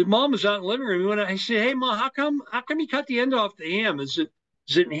 His mom was out in the living room. I said, "Hey, Mom, how come you cut the end off the ham? Does it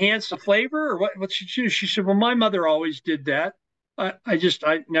enhance the flavor or what? What's she do?" She said, "Well, my mother always did that. I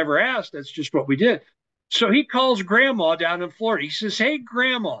never asked. That's just what we did." So he calls Grandma down in Florida. He says, "Hey,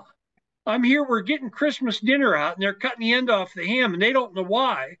 Grandma, I'm here. We're getting Christmas dinner out, and they're cutting the end off the ham, and they don't know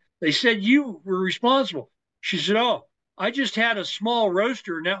why. They said you were responsible." She said, "Oh, I just had a small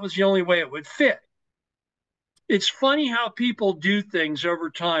roaster, and that was the only way it would fit." It's funny how people do things over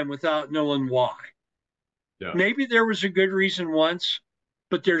time without knowing why. Yeah. Maybe there was a good reason once,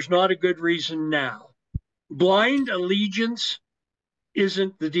 but there's not a good reason now. Blind allegiance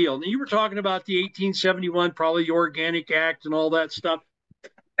isn't the deal. Now, you were talking about the 1871, probably the Organic Act and all that stuff.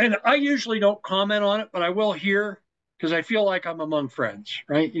 And I usually don't comment on it, but I will here because I feel like I'm among friends,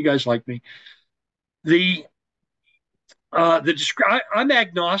 right? You guys like me. I'm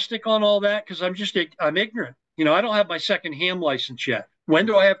agnostic on all that because I'm ignorant. I don't have my second ham license yet. When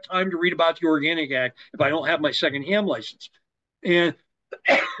do I have time to read about the Organic Act if I don't have my second ham license? And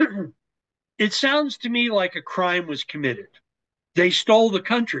it sounds to me like a crime was committed. They stole the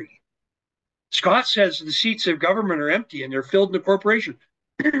country. Scott says the seats of government are empty and they're filled in the corporation.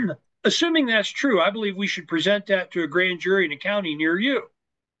 Assuming that's true, I believe we should present that to a grand jury in a county near you.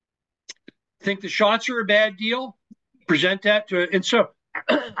 Think the shots are a bad deal? Present that to it. And so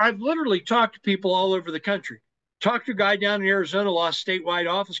I've literally talked to people all over the country. Talked to a guy down in Arizona, lost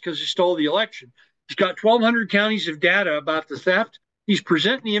statewide office because he stole the election. He's got 1,200 counties of data about the theft. He's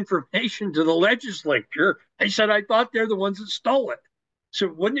presenting the information to the legislature. I said, I thought they're the ones that stole it. So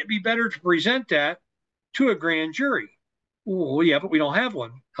wouldn't it be better to present that to a grand jury? Well, yeah, but we don't have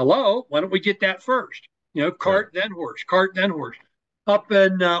one. Hello, why don't we get that first? Cart, then horse, cart, then horse. Up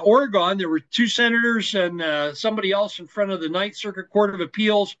in Oregon, there were two senators and somebody else in front of the Ninth Circuit Court of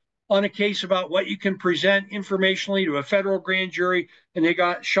Appeals on a case about what you can present informationally to a federal grand jury, and they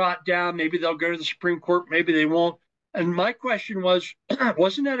got shot down. Maybe they'll go to the Supreme Court, maybe they won't. And my question was,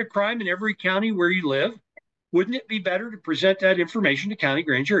 wasn't that a crime in every county where you live? Wouldn't it be better to present that information to county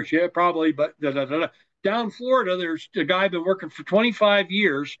grand juries? Yeah, probably, but down in Florida, there's a guy been working for 25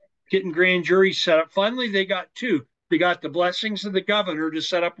 years getting grand juries set up. Finally, they got two. They got the blessings of the governor to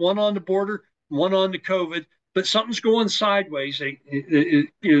set up one on the border, one on the COVID, but something's going sideways.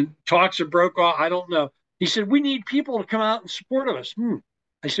 Talks have broke off. I don't know. He said, we need people to come out and support us.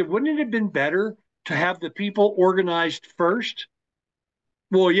 I said, wouldn't it have been better to have the people organized first?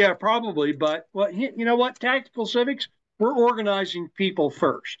 Well, yeah, probably. But you know what? Tactical civics, we're organizing people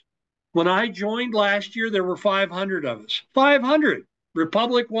first. When I joined last year, there were 500 of us. 500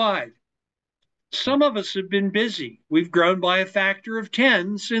 republic wide. Some of us have been busy. We've grown by a factor of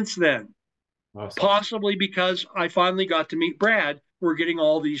 10 since then, Awesome. possibly because I finally got to meet Brad. We're getting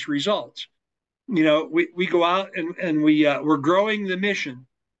all these results. You know, we go out and we're growing the mission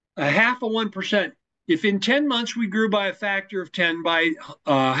a half of 1%. If in 10 months we grew by a factor of 10, by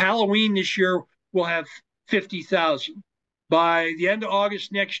Halloween this year, we'll have 50,000. By the end of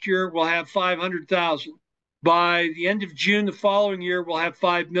August next year, we'll have 500,000. By the end of June the following year, we'll have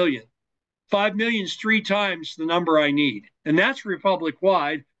 5 million. 5 million is 3 times the number I need. And that's republic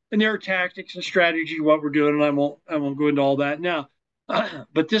wide. And there are tactics and strategy, what we're doing. And I won't go into all that now.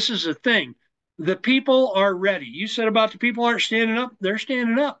 But this is a thing. The people are ready. You said about the people aren't standing up. They're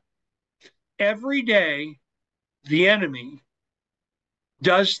standing up. Every day, the enemy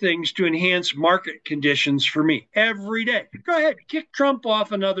does things to enhance market conditions for me. Every day. Go ahead, kick Trump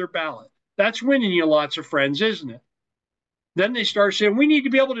off another ballot. That's winning you lots of friends, isn't it? Then they start saying, we need to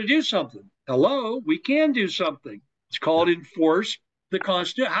be able to do something. Hello, we can do something. It's called enforce the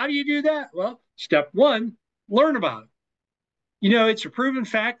Constitution. How do you do that? Well, step one, learn about it. You know, it's a proven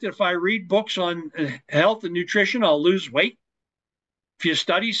fact that if I read books on health and nutrition, I'll lose weight. If you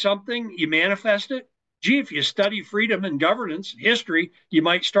study something, you manifest it. Gee, if you study freedom and governance, history, you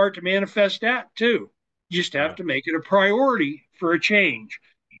might start to manifest that too. You just have Yeah. to make it a priority for a change.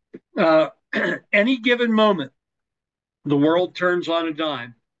 Uh, any given moment, the world turns on a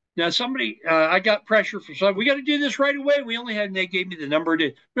dime. Now, I got pressure from some. We got to do this right away. They gave me the number of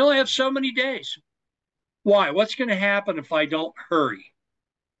days. We only have so many days. Why? What's going to happen if I don't hurry?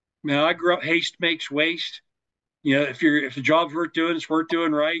 Now, I grew up, haste makes waste. You know, if the job's worth doing, it's worth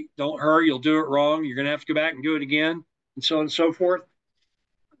doing right. Don't hurry, you'll do it wrong. You're going to have to go back and do it again, and so on and so forth.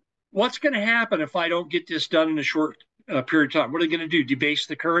 What's going to happen if I don't get this done in a short period of time? What are they going to do? Debase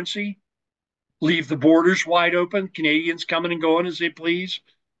the currency? Leave the borders wide open? Canadians coming and going as they please?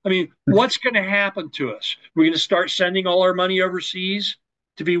 I mean, what's going to happen to us? We're going to start sending all our money overseas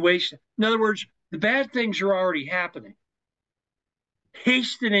to be wasted. In other words, the bad things are already happening.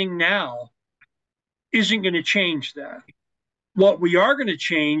 Hastening now isn't going to change that. What we are going to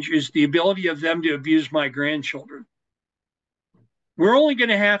change is the ability of them to abuse my grandchildren. We're only going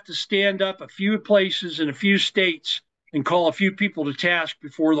to have to stand up a few places in a few states and call a few people to task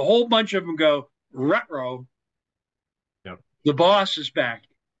before the whole bunch of them go, retro, Yep. the boss is back.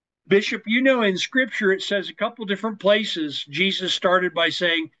 Bishop, you know, in scripture, it says a couple different places, Jesus started by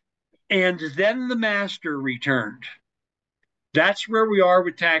saying, and then the master returned. That's where we are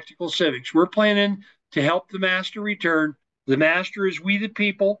with tactical civics. We're planning to help the master return. The master is we the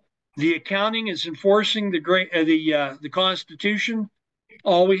people. The accounting is enforcing the Constitution.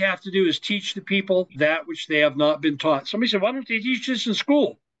 All we have to do is teach the people that which they have not been taught. Somebody said, why don't they teach this in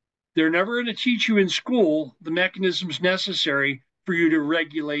school? They're never going to teach you in school the mechanisms necessary for you to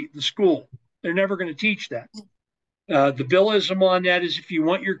regulate the school. They're never going to teach that. The Billism on that is if you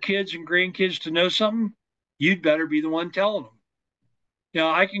want your kids and grandkids to know something, you'd better be the one telling them. Now,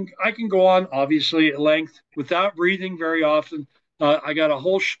 I can go on obviously at length without breathing very often. I got a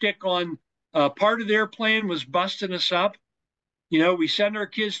whole shtick on part of their plan was busting us up. You know, we send our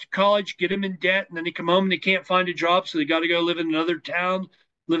kids to college, get them in debt, and then they come home and they can't find a job, so they got to go live in another town,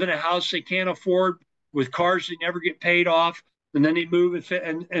 live in a house they can't afford with cars they never get paid off, and then they move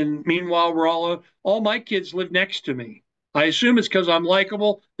and meanwhile we're all my kids live next to me. I assume it's because I'm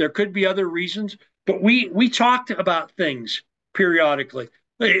likable. There could be other reasons, but we talked about things periodically.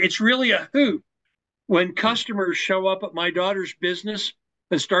 It's really a hoot when customers show up at my daughter's business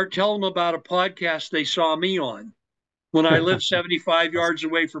and start telling them about a podcast they saw me on when I live 75 yards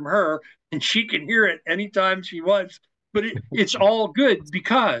away from her and she can hear it anytime she wants. But it's all good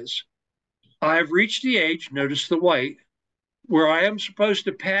because I've reached the age, notice the white, where I am supposed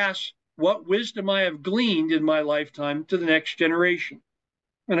to pass what wisdom I have gleaned in my lifetime to the next generation.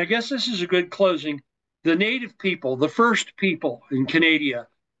 And I guess this is a good closing. The native people, the first people in Canada,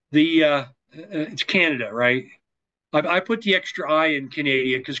 it's Canada, right? I put the extra I in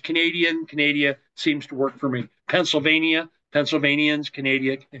Canada because Canada seems to work for me. Pennsylvania, Pennsylvanians,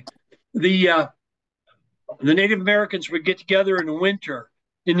 Canada. The uh, the Native Americans would get together in the winter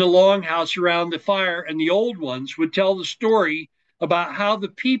in the longhouse around the fire, and the old ones would tell the story about how the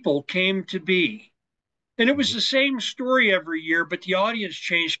people came to be. And it was the same story every year, but the audience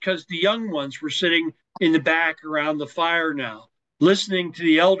changed because the young ones were sitting in the back around the fire now, listening to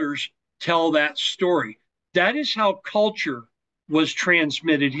the elders tell that story. That is how culture was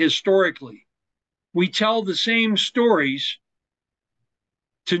transmitted historically. We tell the same stories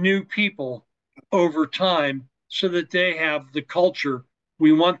to new people over time so that they have the culture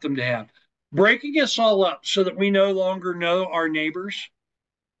we want them to have. Breaking us all up so that we no longer know our neighbors.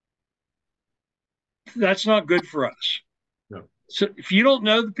 That's not good for us. No. So if you don't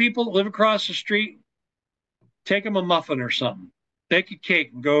know the people that live across the street, take them a muffin or something, bake a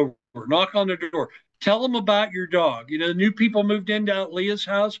cake and go over, knock on their door, tell them about your dog. You know, the new people moved in down at Leah's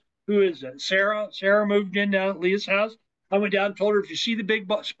house. Who is it? Sarah. Sarah moved in down at Leah's house. I went down and told her, if you see the big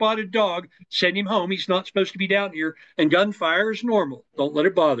spotted dog, send him home. He's not supposed to be down here. And gunfire is normal. Don't let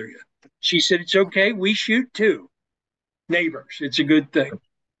it bother you. She said, it's okay. We shoot too. Neighbors. It's a good thing.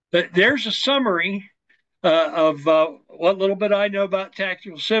 But there's a summary of what little bit I know about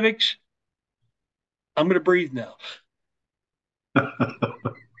tactical civics. I'm going to breathe now.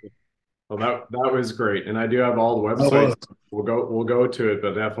 Well, that was great, and I do have all the websites. We'll go to it,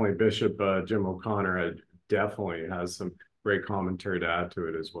 but definitely Bishop Jim O'Connor definitely has some great commentary to add to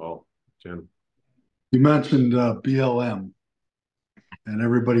it as well. Jim, You mentioned BLM, and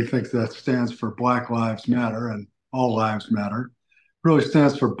everybody thinks that stands for Black Lives Matter and All Lives Matter. It really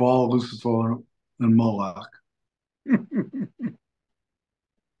stands for Baal, Lucifer, and Moloch.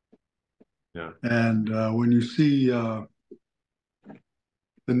 yeah, And when you see the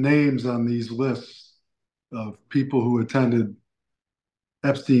names on these lists of people who attended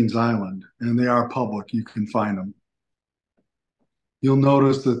Epstein's Island, and they are public, you can find them. You'll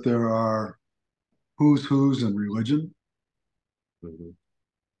notice that there are who's who's in religion,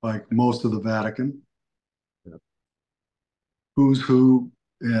 like most of the Vatican, yeah, who's who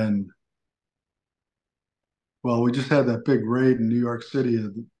in, well, we just had that big raid in New York City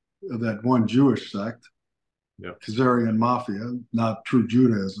of that one Jewish sect, yeah, Khazarian Mafia, not true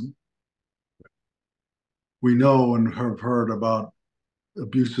Judaism. We know and have heard about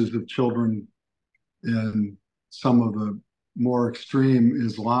abuses of children in some of the more extreme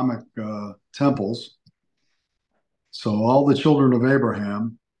Islamic temples. So all the children of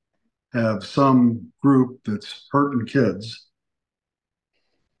Abraham have some group that's hurting kids.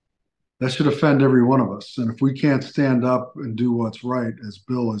 That should offend every one of us. And if we can't stand up and do what's right, as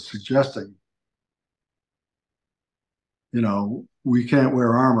Bill is suggesting, you know, we can't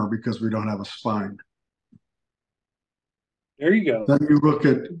wear armor because we don't have a spine. There you go. Then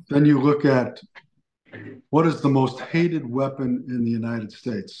you look at what is the most hated weapon in the United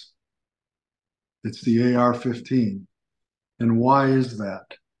States? It's the AR-15. And why is that?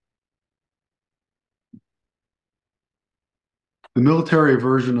 The military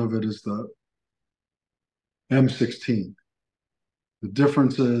version of it is the M16. The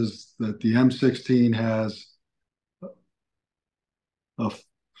difference is that the M16 has a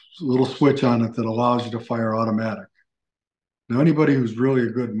little switch on it that allows you to fire automatic. Now, anybody who's really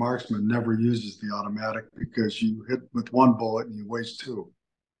a good marksman never uses the automatic because you hit with one bullet and you waste two.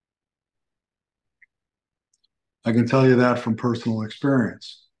 I can tell you that from personal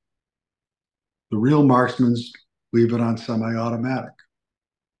experience. The real marksmen leave it on semi-automatic.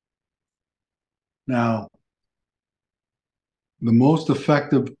 Now, the most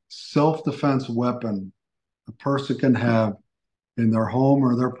effective self-defense weapon a person can have in their home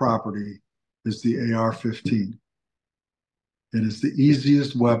or their property is the AR-15. It is the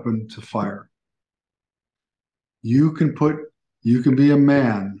easiest weapon to fire. You can be a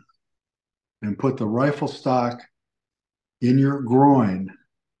man and put the rifle stock in your groin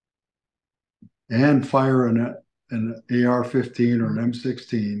and fire an AR-15 or an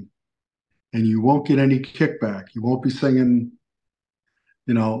M16, and you won't get any kickback. You won't be singing,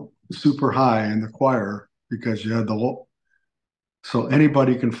 you know, super high in the choir because you had the low. So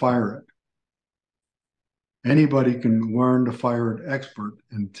anybody can fire it. Anybody can learn to fire it expert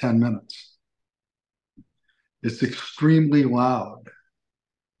in 10 minutes. It's extremely loud.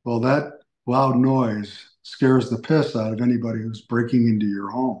 Well, that loud noise scares the piss out of anybody who's breaking into your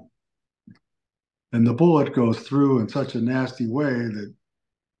home. And the bullet goes through in such a nasty way that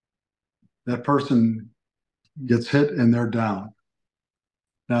that person gets hit and they're down.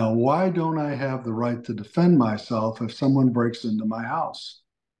 Now, why don't I have the right to defend myself if someone breaks into my house?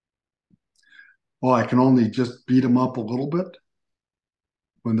 Well, I can only just beat them up a little bit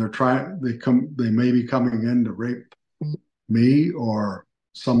when they may be coming in to rape me or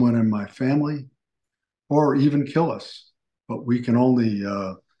someone in my family or even kill us, but we can only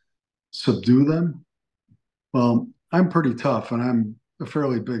subdue them. Well, I'm pretty tough and I'm a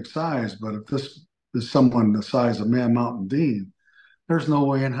fairly big size, but if this is someone the size of Man Mountain Dean, there's no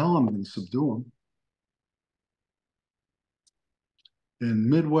way in hell I'm going to subdue them. In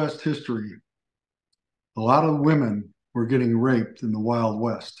Midwest history, a lot of women were getting raped in the Wild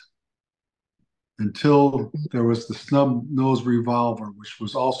West until there was the snub nose revolver, which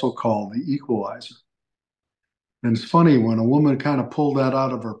was also called the equalizer. And it's funny, when a woman kind of pulled that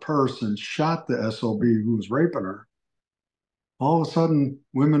out of her purse and shot the SOB who was raping her, all of a sudden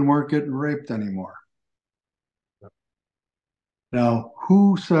women weren't getting raped anymore. Now,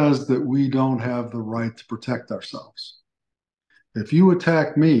 who says that we don't have the right to protect ourselves? If you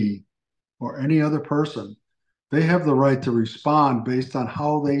attack me or any other person, they have the right to respond based on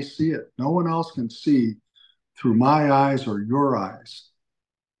how they see it. No one else can see through my eyes or your eyes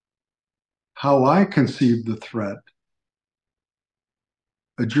how I conceive the threat.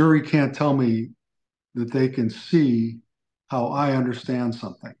 A jury can't tell me that they can see how I understand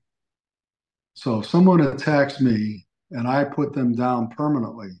something. So if someone attacks me and I put them down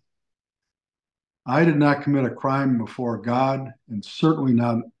permanently, I did not commit a crime before God, and certainly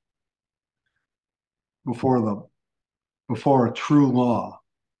not before the before a true law,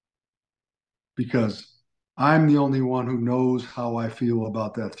 because I'm the only one who knows how I feel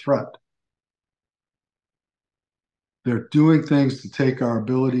about that threat. They're doing things to take our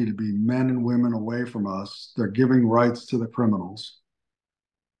ability to be men and women away from us. They're giving rights to the criminals.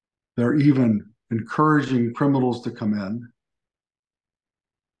 They're even encouraging criminals to come in.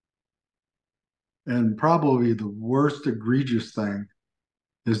 And probably the worst egregious thing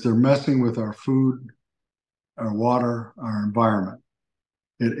is they're messing with our food, our water, our environment.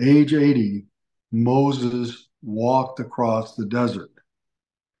 At age 80, Moses walked across the desert.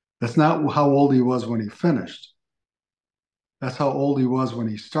 That's not how old he was when he finished. That's how old he was when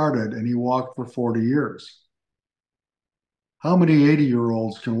he started, and he walked for 40 years. How many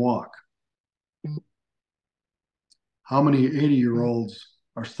 80-year-olds can walk? How many 80-year-olds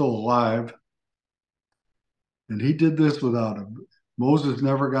are still alive? And he did this without him. Moses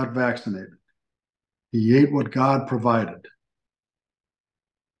never got vaccinated. He ate what God provided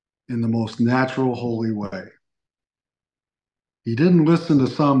in the most natural, holy way. He didn't listen to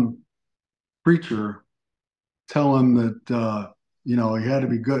some preacher tell him that, he had to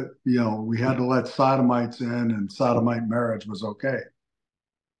be good. We had to let sodomites in and sodomite marriage was okay.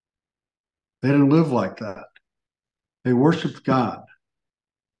 They didn't live like that. They worshiped God.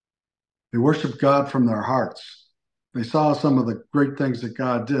 They worshiped God from their hearts. They saw some of the great things that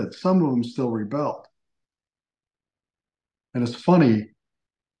God did. Some of them still rebelled. And it's funny,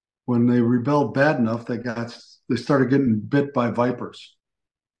 when they rebelled bad enough, they started getting bit by vipers.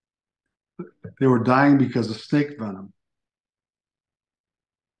 They were dying because of snake venom.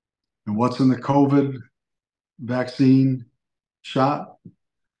 And what's in the COVID vaccine shot?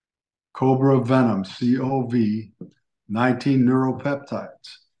 Cobra venom, COV, 19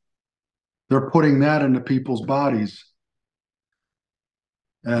 neuropeptides. They're putting that into people's bodies.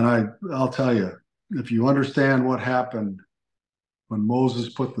 And I'll tell you, if you understand what happened when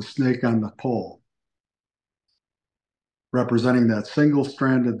Moses put the snake on the pole, representing that single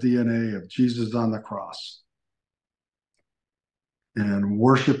stranded DNA of Jesus on the cross, and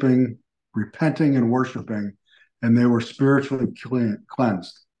worshiping, repenting and worshiping, and they were spiritually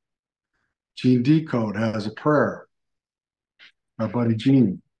cleansed. Gene Decode has a prayer, our buddy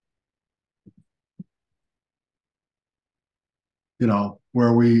Gene,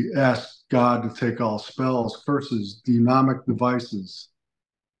 where we ask God to take all spells, curses, demonic devices,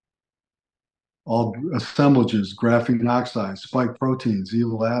 all assemblages, graphene oxides, spike proteins,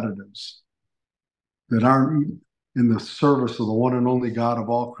 evil additives that aren't in the service of the one and only God of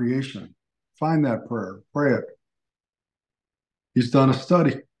all creation. Find that prayer, pray it. He's done a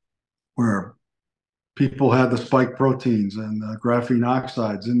study where people had the spike proteins and the graphene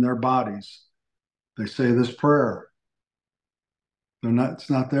oxides in their bodies. They say this prayer. It's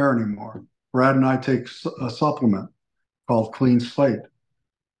not there anymore. Brad and I take a supplement called Clean Slate.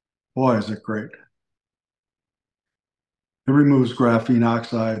 Boy, is it great. It removes graphene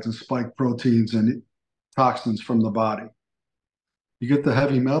oxides and spike proteins and toxins from the body. You get the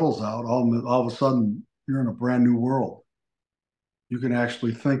heavy metals out, all of a sudden, you're in a brand new world. You can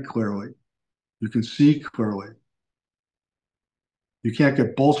actually think clearly. You can see clearly. You can't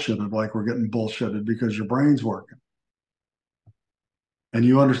get bullshitted like we're getting bullshitted because your brain's working. And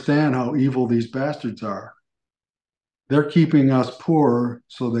you understand how evil these bastards are. They're keeping us poor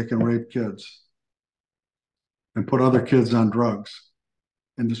so they can rape kids and put other kids on drugs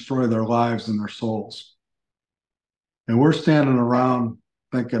and destroy their lives and their souls. And we're standing around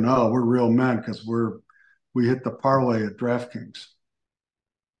thinking, oh, we're real men because we hit the parlay at DraftKings.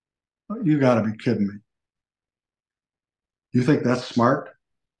 You got to be kidding me. You think that's smart?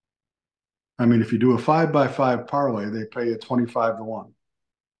 I mean, if you do a 5x5 parlay, they pay you 25-1.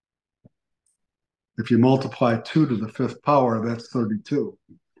 If you multiply 2 to the fifth power, that's 32.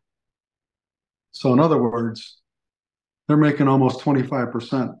 So in other words, they're making almost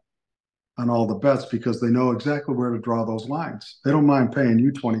 25% on all the bets because they know exactly where to draw those lines. They don't mind paying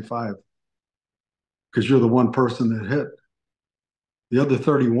you 25 because you're the one person that hit. The other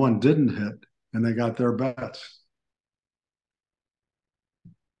 31 didn't hit, and they got their bets.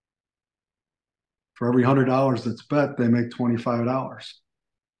 For every $100 that's bet, they make $25.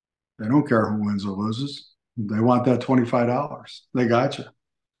 They don't care who wins or loses. They want that $25. They got you.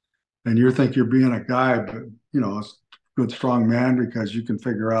 And you think you're being a guy, but a good, strong man because you can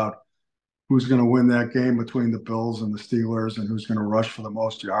figure out who's going to win that game between the Bills and the Steelers and who's going to rush for the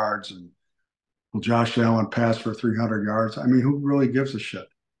most yards. And will Josh Allen pass for 300 yards? I mean, who really gives a shit?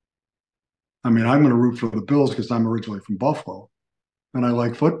 I mean, I'm going to root for the Bills because I'm originally from Buffalo and I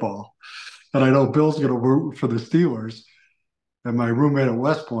like football. And I know Bill's going to root for the Steelers. And my roommate at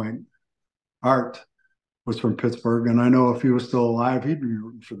West Point, Art, was from Pittsburgh. And I know if he was still alive, he'd be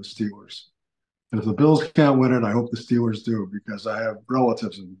rooting for the Steelers. And if the Bills can't win it, I hope the Steelers do because I have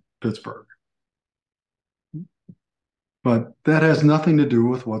relatives in Pittsburgh. But that has nothing to do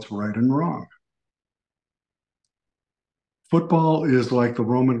with what's right and wrong. Football is like the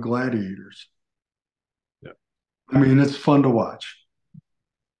Roman gladiators. Yeah. I mean, it's fun to watch.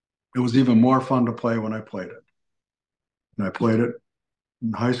 It was even more fun to play when I played it. And I played it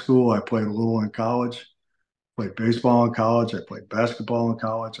in high school. I played a little in college. Played baseball in college. I played basketball in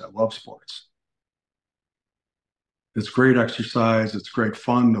college. I love sports. It's great exercise. It's great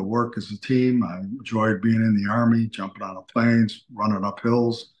fun to work as a team. I enjoyed being in the Army, jumping on the planes, running up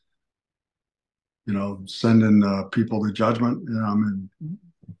hills, sending people to judgment.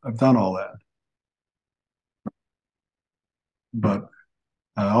 I've done all that. But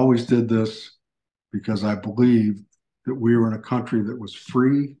I always did this because I believed that we were in a country that was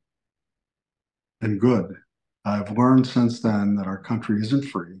free and good. I've learned since then that our country isn't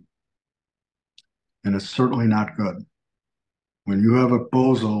free, and it's certainly not good. When you have a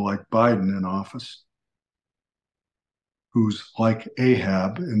bozo like Biden in office, who's like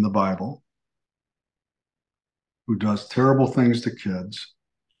Ahab in the Bible, who does terrible things to kids,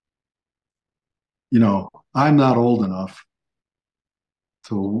 I'm not old enough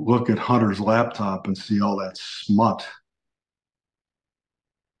to look at Hunter's laptop and see all that smut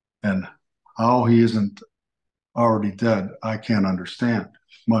and how he isn't already dead. I can't understand,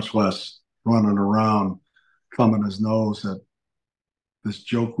 much less running around thumbing his nose at this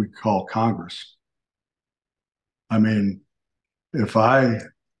joke we call Congress. I mean, if I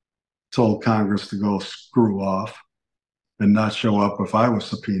told Congress to go screw off and not show up if I was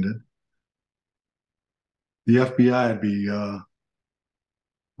subpoenaed, the FBI would be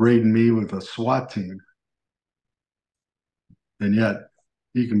raiding me with a SWAT team. And yet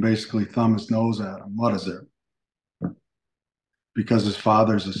he can basically thumb his nose at him. What is it? Because his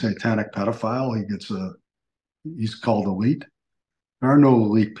father's a satanic pedophile, he's called elite. There are no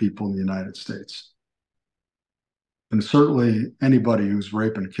elite people in the United States. And certainly anybody who's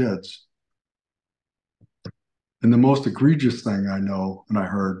raping kids. And the most egregious thing I know and I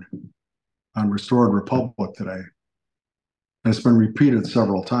heard on Restored Republic today, and it's been repeated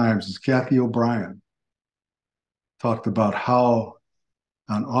several times, is Kathy O'Brien talked about how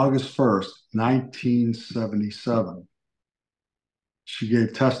on August 1st, 1977, she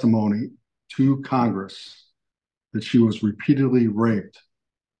gave testimony to Congress that she was repeatedly raped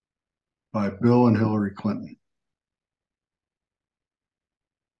by Bill and Hillary Clinton.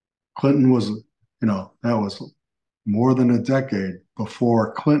 Clinton was, that was more than a decade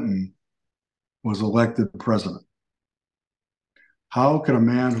before Clinton was elected president. How could a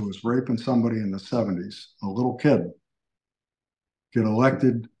man who was raping somebody in the 70s, a little kid, get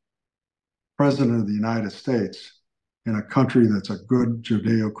elected president of the United States in a country that's a good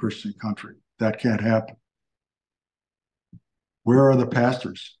Judeo-Christian country? That can't happen. Where are the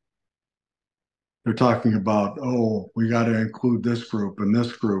pastors? They're talking about, we got to include this group and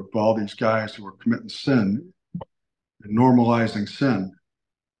this group, all these guys who are committing sin and normalizing sin.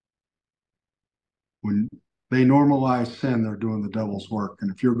 When they normalize sin, they're doing the devil's work.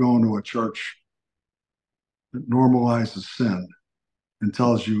 And if you're going to a church that normalizes sin and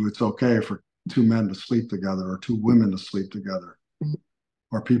tells you it's okay for two men to sleep together or two women to sleep together,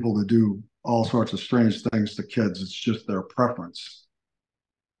 or people to do all sorts of strange things to kids, it's just their preference.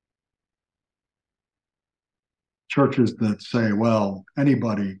 Churches that say, well,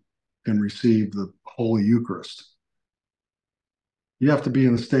 anybody can receive the Holy Eucharist. You have to be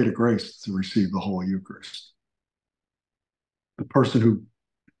in the state of grace to receive the Holy Eucharist. The person who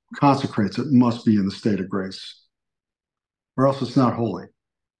consecrates it must be in the state of grace, or else it's not holy.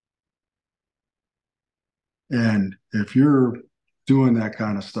 And if you're doing that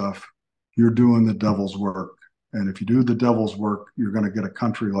kind of stuff, you're doing the devil's work. And if you do the devil's work, you're going to get a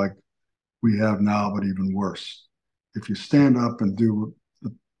country like we have now, but even worse. If you stand up and do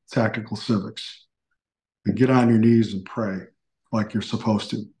the tactical civics and get on your knees and pray like you're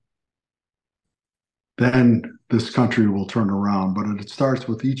supposed to, then this country will turn around. But it starts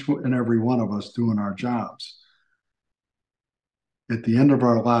with each and every one of us doing our jobs. At the end of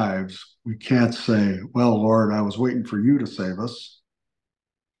our lives, we can't say, well, Lord, I was waiting for you to save us.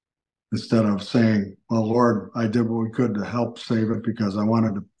 Instead of saying, well, Lord, I did what we could to help save it because I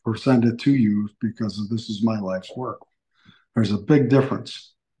wanted to present it to you because this is my life's work. There's a big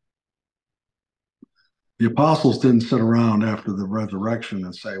difference. The apostles didn't sit around after the resurrection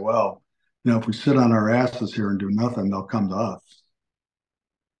and say, well, if we sit on our asses here and do nothing, they'll come to us.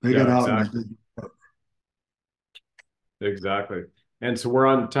 They got out and they did work. Exactly. And so we're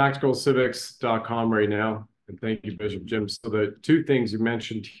on tacticalcivics.com right now. And thank you, Bishop Jim. So the two things you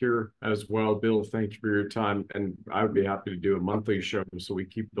mentioned here as well, Bill, thank you for your time. And I would be happy to do a monthly show so we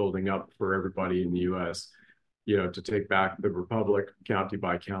keep building up for everybody in the U.S., to take back the Republic county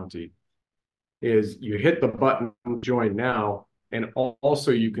by county, is you hit the button, join now. And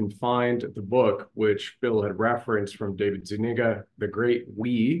also you can find the book, which Bill had referenced from David Zuniga, The Great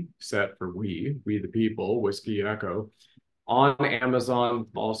We, set for We the People, Whiskey Echo, on Amazon.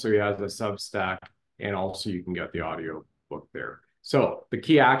 Also, he has a Substack, and also you can get the audio book there. So the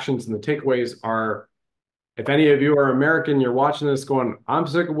key actions and the takeaways are, if any of you are American, you're watching this going, I'm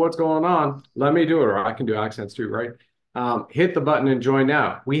sick of what's going on, let me do it, or I can do accents too, right? Hit the button and join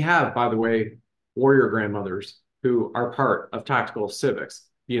now. We have, by the way, warrior grandmothers who are part of Tactical Civics.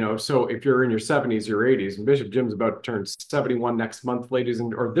 So if you're in your 70s, your 80s, and Bishop Jim's about to turn 71 next month,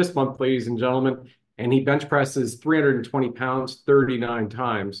 or this month, ladies and gentlemen, and he bench presses 320 pounds 39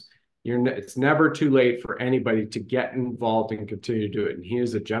 times, it's never too late for anybody to get involved and continue to do it. And he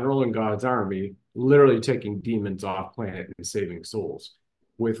is a general in God's army, literally taking demons off planet and saving souls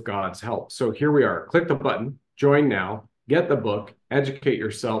with God's help. So here we are. Click the button, join now, get the book, educate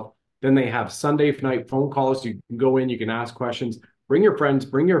yourself. Then they have Sunday night phone calls. You can go in, you can ask questions, bring your friends,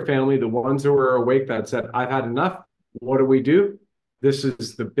 bring your family, the ones who are awake that said, I've had enough. What do we do? This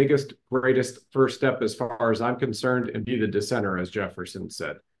is the biggest, greatest first step as far as I'm concerned, and be the dissenter, as Jefferson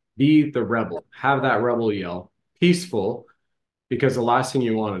said. Be the rebel. Have that rebel yell. Peaceful, because the last thing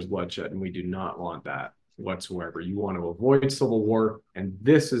you want is bloodshed, and we do not want that whatsoever. You want to avoid civil war, and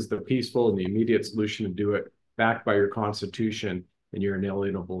this is the peaceful and the immediate solution to do it, backed by your Constitution and your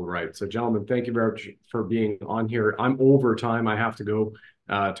inalienable rights. So, gentlemen, thank you very much for being on here. I'm over time. I have to go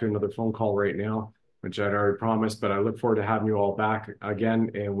to another phone call right now, which I'd already promised, but I look forward to having you all back again,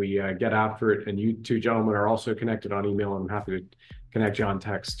 and we get after it. And you two gentlemen are also connected on email. I'm happy to connect you on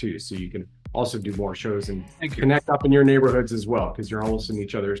text too, so you can also do more shows and connect up in your neighborhoods as well, because you're almost in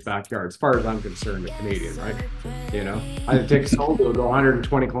each other's backyard. As far as I'm concerned, a Canadian, right? I had to take Solo to go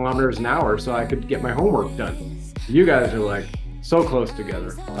 120 kilometers an hour so I could get my homework done. You guys are like so close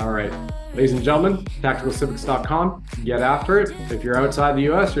together. All right, ladies and gentlemen, tacticalcivics.com. Get after it. If you're outside the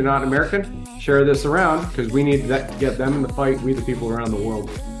U.S., you're not American, share this around, because we need to get them in the fight. We, the people around the world,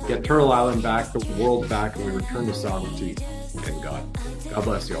 get Turtle Island back, the world back, and we return to sovereignty and God. God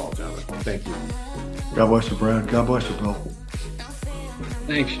bless you all, gentlemen. Thank you. God bless you, Brad. God bless you, Bill.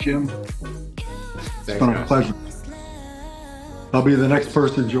 Thanks, Jim. It's been a pleasure. I'll be the next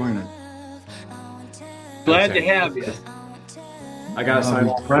person joining. Glad to have you. I gotta sign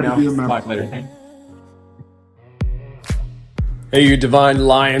off right now. Bye later. Hey, you divine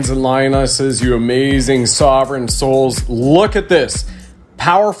lions and lionesses, you amazing sovereign souls. Look at this.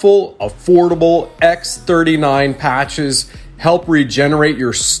 Powerful, affordable X39 patches help regenerate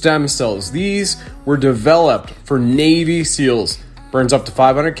your stem cells. These were developed for Navy SEALs. Burns up to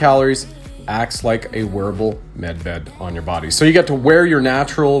 500 calories, acts like a wearable med bed on your body. So you get to wear your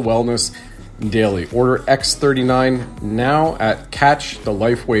natural wellness daily. Order X39 now at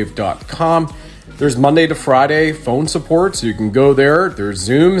catchthelifewave.com. There's Monday to Friday phone support, so you can go there. There's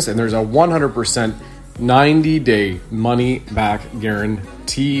Zooms, and there's a 100% 90-day money-back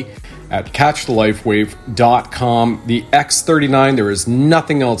guarantee at catchthelifewave.com. The X39, there is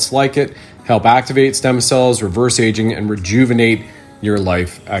nothing else like it. Help activate stem cells, reverse aging, and rejuvenate your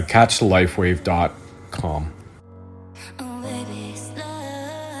life at catchthelifewave.com.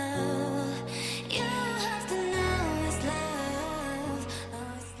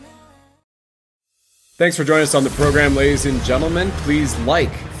 Thanks for joining us on the program, ladies and gentlemen. Please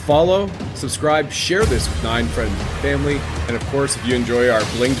like, follow, subscribe, share this with 9 friends and family. And of course, if you enjoy our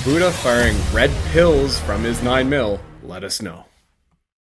blinged Buddha firing red pills from his 9mm, let us know.